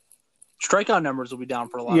 Strikeout numbers will be down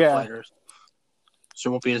for a lot of players. So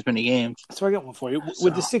there won't be as many games. So I got one for you.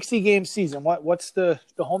 With the 60-game season, what's the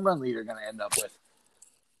home run leader going to end up with?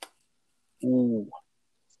 Ooh.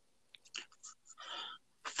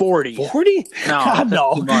 40. 40? No, God,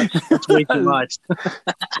 no. Too much. That's way too much.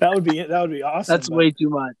 that would be awesome. That's way too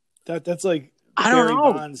much. That's like I don't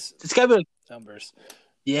know. Bonds it's gotta be like numbers.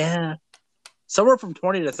 Yeah. Somewhere from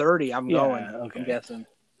 20 to 30, I'm going. Okay. I'm guessing.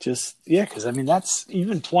 Because I mean that's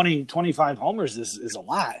even 20, 25 homers is a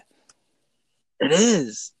lot. It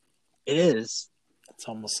is. It's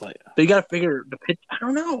almost like but you gotta figure the pitch. I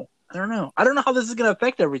don't know how this is going to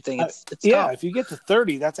affect everything. It's tough. If you get to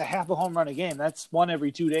 30, that's a half a home run a game. That's one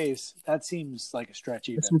every 2 days. That seems like a stretch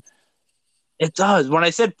even. It does. When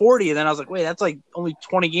I said 40, and then I was like, wait, that's like only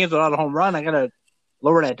 20 games without a home run. I got to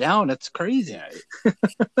lower that down. That's crazy. Yeah,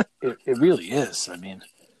 it really is. I mean,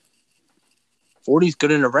 40 is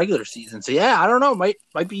good in a regular season. So, yeah, I don't know. Might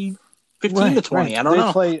be 15 to 20. Right. I don't know.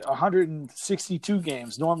 They play 162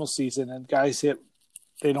 games normal season, and guys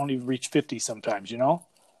they don't even reach 50 sometimes, you know?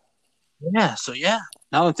 Yeah, so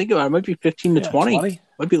now I'm thinking about it, might be 15 to 20.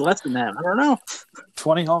 Might be less than that. I don't know.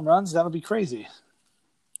 20 home runs? That'll be crazy.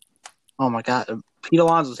 Oh, my God. Pete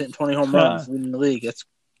Alonso's hitting 20 home runs in the league. That's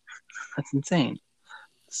insane.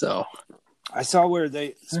 So I saw where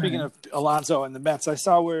speaking of Alonso and the Mets, I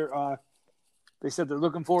saw where they said they're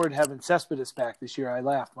looking forward to having Cespedes back this year. I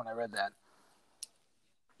laughed when I read that.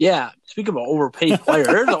 Yeah, speaking of overpaid player,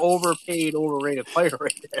 there's an overpaid, overrated player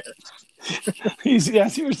right there.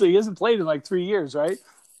 Seriously, he hasn't played in like 3 years, right?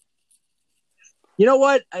 You know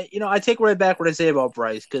what? I take right back what I say about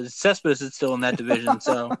Bryce because Cespedes is still in that division.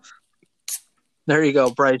 So there you go,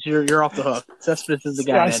 Bryce. You're off the hook. Cespedes is the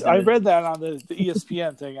guy. I read that on the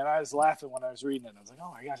ESPN thing, and I was laughing when I was reading it. I was like,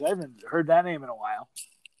 oh my gosh, I haven't heard that name in a while.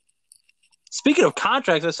 Speaking of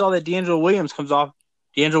contracts, I saw that D'Angelo Williams comes off.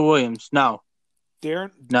 D'Angelo Williams, no.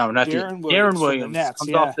 Darren Williams Nets,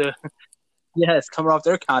 comes off it's coming off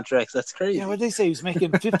their contracts. That's crazy. Yeah, what they say? He's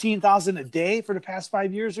making $15,000 a day for the past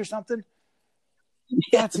 5 years or something.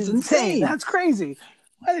 Yeah, that's insane. That's crazy.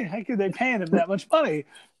 Why the heck are they paying him that much money?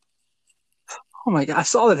 Oh my God, I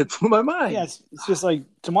saw that. It blew my mind. Yeah, it's just like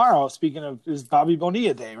tomorrow. Speaking of, is Bobby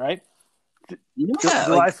Bonilla Day, right? Yeah,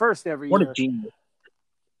 July 1st every year. What a genius!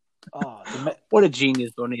 Oh, what a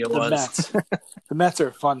genius Bonilla was. Mets. The Mets are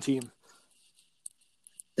a fun team.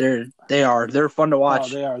 They're fun to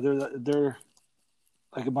watch. Oh, they are. They're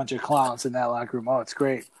like a bunch of clowns in that locker room. Oh, it's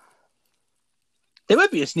great. They might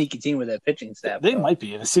be a sneaky team with that pitching staff. They might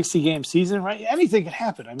be in a 60-game season, right? Anything can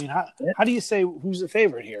happen. I mean, how do you say who's the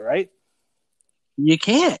favorite here, right? You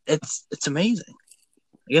can't. It's amazing.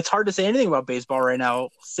 It's hard to say anything about baseball right now.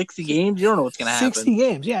 60 games, you don't know what's going to happen. 60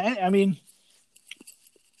 games, yeah. I mean,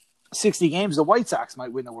 60 games, the White Sox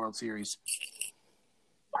might win the World Series.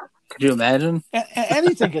 Could you imagine?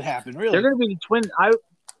 Anything could happen, really. They're going to be the Twins.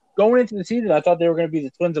 Going into the season, I thought they were going to be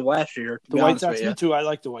the Twins of last year. The White Sox, me too. I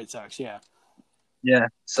like the White Sox, yeah. Yeah,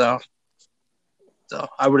 so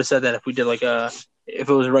I would have said that if we did if it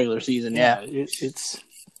was a regular season, yeah.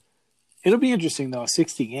 It'll be interesting though.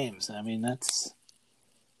 60 games. I mean,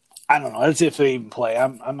 I don't know. That's if they even play.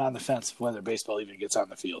 I'm on the fence of whether baseball even gets on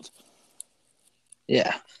the field.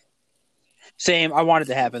 Yeah. Same. I want it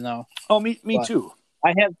to happen though. Oh, me too.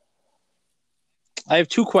 I have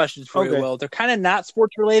two questions for you, Will. They're kind of not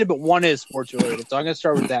sports related, but one is sports related. So I'm going to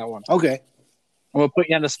start with that one. Okay. I'm going to put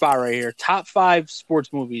you on the spot right here. Top 5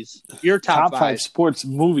 sports movies. Your top 5 sports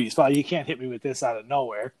movies. Well, you can't hit me with this out of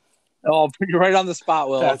nowhere. Oh, I'll put you right on the spot,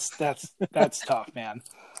 Will. That's tough, man.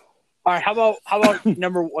 All right, how about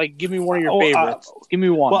number? Like, give me one of your favorites. Give me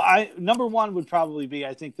one. Well, number one would probably be.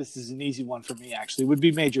 I think this is an easy one for me. Actually, would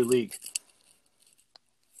be Major League.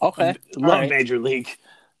 Okay, love Major League.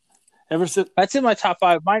 That's in my top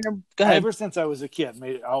 5. Go ahead. Ever since I was a kid,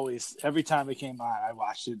 every time it came on, I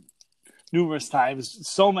watched it numerous times.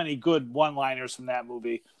 So many good one-liners from that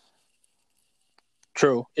movie.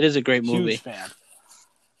 True, it is a great movie. Huge fan.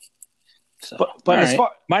 So, but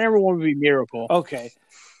my number one would be Miracle. Okay,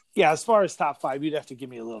 yeah. As far as top 5, you'd have to give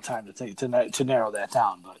me a little time to narrow that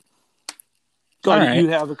down. But go ahead. You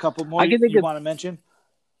have a couple more you want to mention?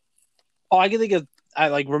 Oh, I can think of. I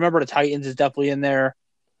Remember the Titans is definitely in there.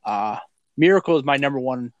 Miracle is my number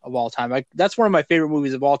one of all time. That's one of my favorite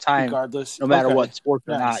movies of all time, regardless, no matter what sport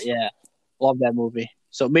or not. Yeah, love that movie.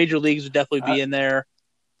 So Major Leagues would definitely be in there.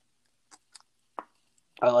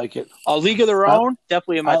 I like it. A League of Their Own,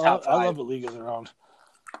 definitely in my top 5. I love A League of Their Own.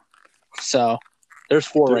 So there's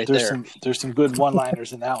 4 right there. There's some good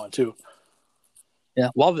one-liners in that one too. Yeah,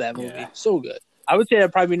 love that movie. Yeah. So good. I would say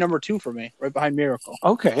that'd probably be number 2 for me, right behind Miracle.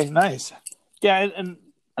 Okay, nice. Yeah, and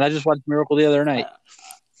I just watched Miracle the other night.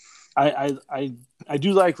 I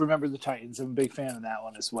do like Remember the Titans. I'm a big fan of that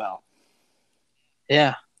one as well.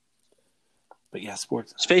 Yeah. But yeah,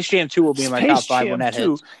 sports. Space Jam 2 will be in my top 5 when that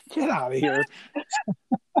hits. Get out of here.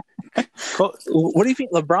 What do you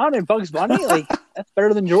think? LeBron and Bugs Bunny? That's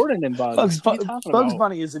better than Jordan and Bugs. Bugs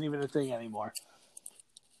Bunny isn't even a thing anymore.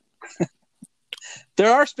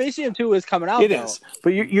 There are Space Jam 2 is coming out. It is.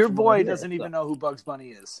 But your boy doesn't even know who Bugs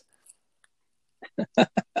Bunny is.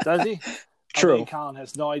 Does he? True. Colin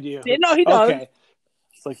has no idea. No, he does. Okay.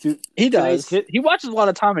 It's he does. He watches a lot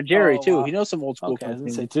of Tom and Jerry too. Wow. He knows some old school. Okay, I was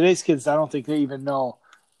gonna say, today's kids, I don't think they even know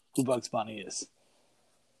who Bugs Bunny is.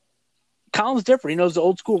 Colin's different. He knows the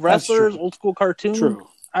old school wrestlers, old school cartoons. True.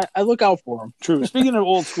 I look out for him. True. Speaking of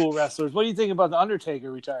old school wrestlers, what do you think about the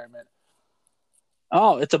Undertaker retirement?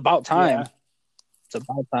 Oh, it's about time. Yeah. It's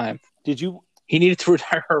about time. He needed to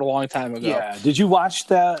retire a long time ago. Yeah. Did you watch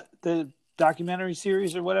the documentary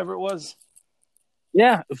series or whatever it was?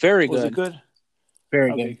 Yeah, very good. Was it good?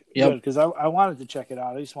 Very good. Yep. Because I wanted to check it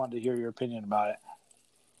out. I just wanted to hear your opinion about it.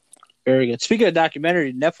 Very good. Speaking of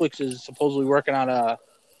documentary, Netflix is supposedly working on a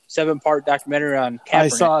 7-part documentary on Kaepernick. I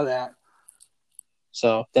saw that.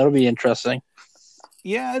 So that'll be interesting.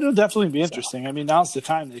 Yeah, it'll definitely be interesting. I mean, now's the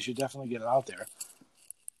time. They should definitely get it out there.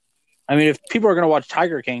 I mean, if people are going to watch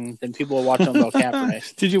Tiger King, then people will watch them about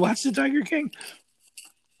Kaepernick. Did you watch the Tiger King?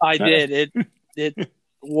 I did. It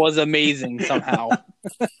was amazing somehow.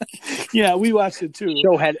 Yeah, we watched it too. The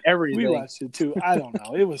show had everything. We watched it too. I don't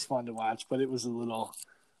know. It was fun to watch, but it was a little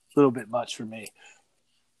bit much for me.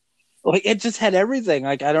 It just had everything.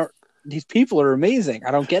 These people are amazing.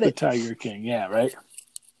 I don't get it. The Tiger King, yeah, right?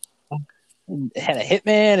 It had a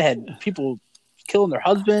hitman, it had people killing their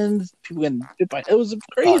husbands, people getting bit by it was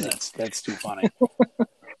crazy. Oh, that's too funny.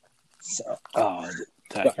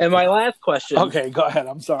 And my last question. Okay, go ahead.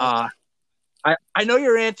 I'm sorry. I know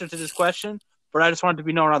your answer to this question, but I just wanted to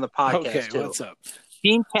be known on the podcast. Okay, too. What's up?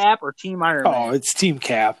 Team Cap or Team Iron Man? Oh, it's Team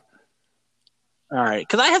Cap. All right,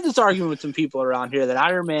 because I have this argument with some people around here that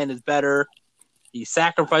Iron Man is better. He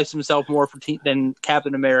sacrificed himself more than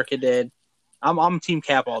Captain America did. I'm Team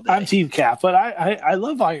Cap all day. I'm Team Cap, but I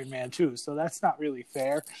love Iron Man too, so that's not really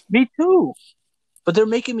fair. Me too. But they're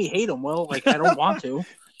making me hate him. Well, I don't want to,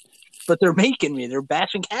 but they're making me. They're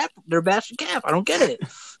bashing Cap. I don't get it.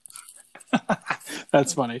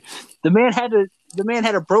 That's funny. The man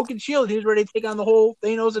had a broken shield. He was ready to take on the whole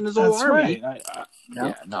Thanos and his whole army. Right.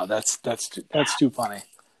 Yeah, no, that's too funny.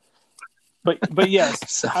 But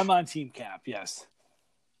yes, I'm on Team Cap. Yes.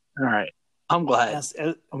 All right. I'm glad.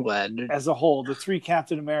 I'm glad. As a whole, the 3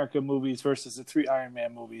 Captain America movies versus the 3 Iron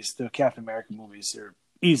Man movies, the Captain America movies are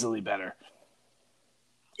easily better.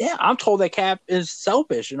 Yeah, I'm told that Cap is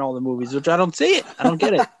selfish in all the movies, which I don't see it. I don't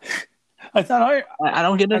get it. I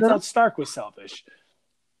don't get it. I thought Stark was selfish.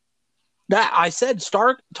 I said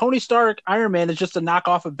Tony Stark, Iron Man is just a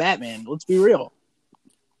knockoff of Batman. Let's be real.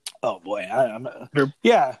 Oh boy,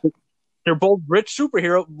 yeah. They're both rich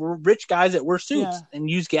guys that wear suits and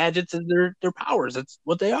use gadgets as their powers. That's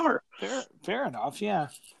what they are. Fair enough, yeah.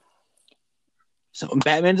 So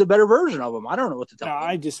Batman's a better version of them. I don't know what to tell you.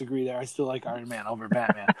 I disagree there. I still like Iron Man over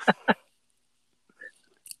Batman.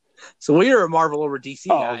 So you're a Marvel over DC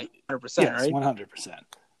guy, 100%, yes, right? 100%.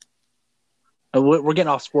 We're getting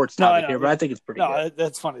off sports topic here, but I think it's pretty good.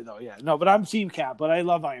 That's funny, though, yeah. No, but I'm Team Cap, but I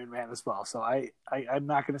love Iron Man as well, so I'm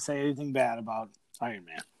not going to say anything bad about Iron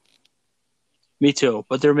Man. Me too,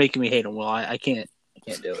 but they're making me hate him. Well, I can't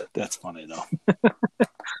do it. That's funny, though.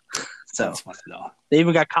 That's funny, though. They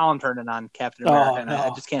even got Colin turning on Captain America, and I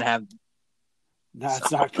just can't have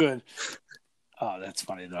That's not good. Oh, that's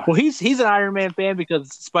funny though. Well, he's an Iron Man fan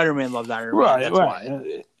because Spider-Man loves Iron Man. That's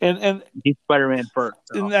why. And he's Spider-Man first.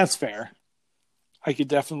 So. And that's fair. I could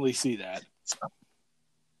definitely see that.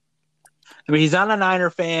 I mean, he's not a Niner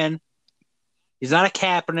fan. He's not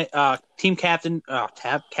a team captain,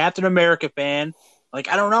 Captain America fan. Like,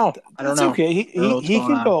 I don't know. That's okay. He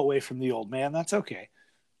can go away from the old man. That's okay.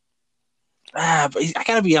 But I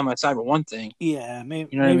gotta be on my side with one thing. Yeah, maybe.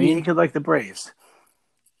 You know what I mean? He could like the Braves.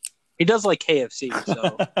 He does like KFC,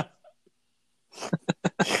 so.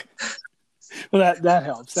 Well, that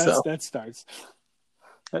helps. That starts.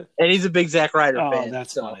 And he's a big Zack Ryder fan. Oh,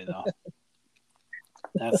 that's funny though.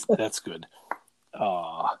 That's good.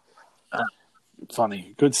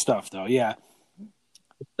 Funny, good stuff though. Yeah.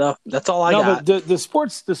 That's all I got. But the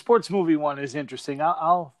sports movie one is interesting.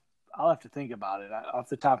 I'll have to think about it off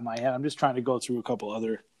the top of my head. I'm just trying to go through a couple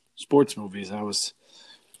other sports movies. I was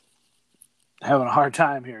having a hard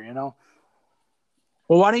time here, you know.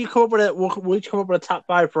 Well, why don't you come up with we'll each come up with a top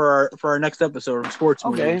 5 for our next episode of sports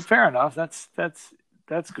movies. Okay, fair enough. That's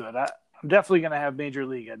good. I'm definitely going to have Major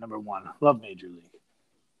League at number 1. Love Major League.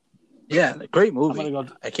 Yeah, great movie.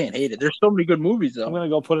 I can't hate it. There's so many good movies though. I'm going to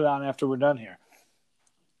go put it on after we're done here.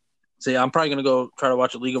 See, I'm probably going to go try to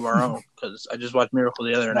watch A League of Our Own because I just watched Miracle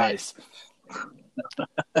the other night.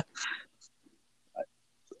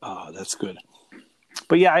 Oh, that's good.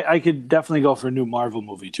 But yeah, I could definitely go for a new Marvel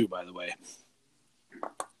movie too, by the way.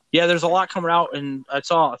 Yeah, there's a lot coming out, and I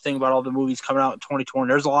saw a thing about all the movies coming out in 2020.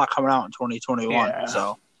 There's a lot coming out in 2021. Yeah.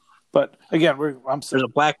 So, but again, there's a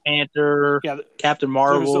Black Panther, Captain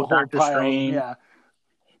Marvel, Doctor Strange. Yeah,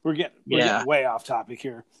 we're getting way off topic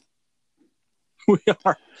here. We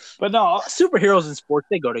are, but no, superheroes and sports,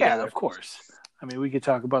 they go together. Yeah, of course. I mean, we could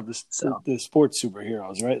talk about the sports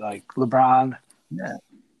superheroes, right? Like LeBron. Yeah.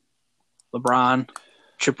 LeBron,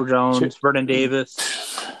 Chipper Jones, Vernon Davis,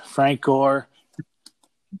 Frank Gore,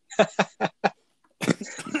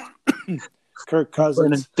 Kirk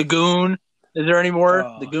Cousins, The Goon. Is there any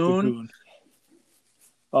more? The Goon.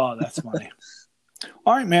 Oh, that's funny.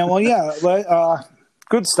 All right, man. Well, yeah,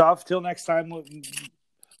 good stuff. Till next time, we'll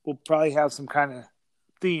probably have some kind of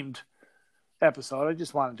themed episode. I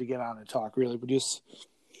just wanted to get on and talk, really, produce.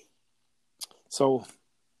 So,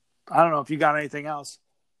 I don't know if you got anything else.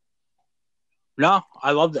 No,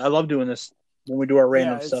 I love doing this when we do our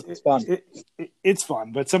random stuff. It's fun. It's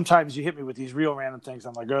fun, but sometimes you hit me with these real random things.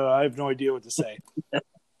 I'm like, I have no idea what to say.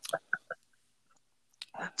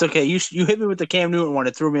 It's okay. You hit me with the Cam Newton one.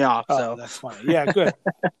 It threw me off. So that's funny. Yeah, good.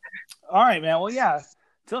 All right, man. Well, yeah.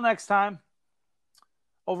 Till next time.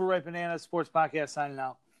 Overripe Bananas Sports Podcast signing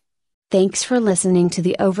out. Thanks for listening to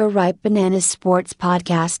the Overripe Bananas Sports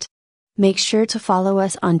Podcast. Make sure to follow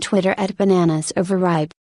us on Twitter at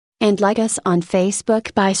BananasOverripe. And like us on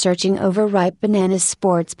Facebook by searching Overripe Bananas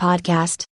Sports Podcast.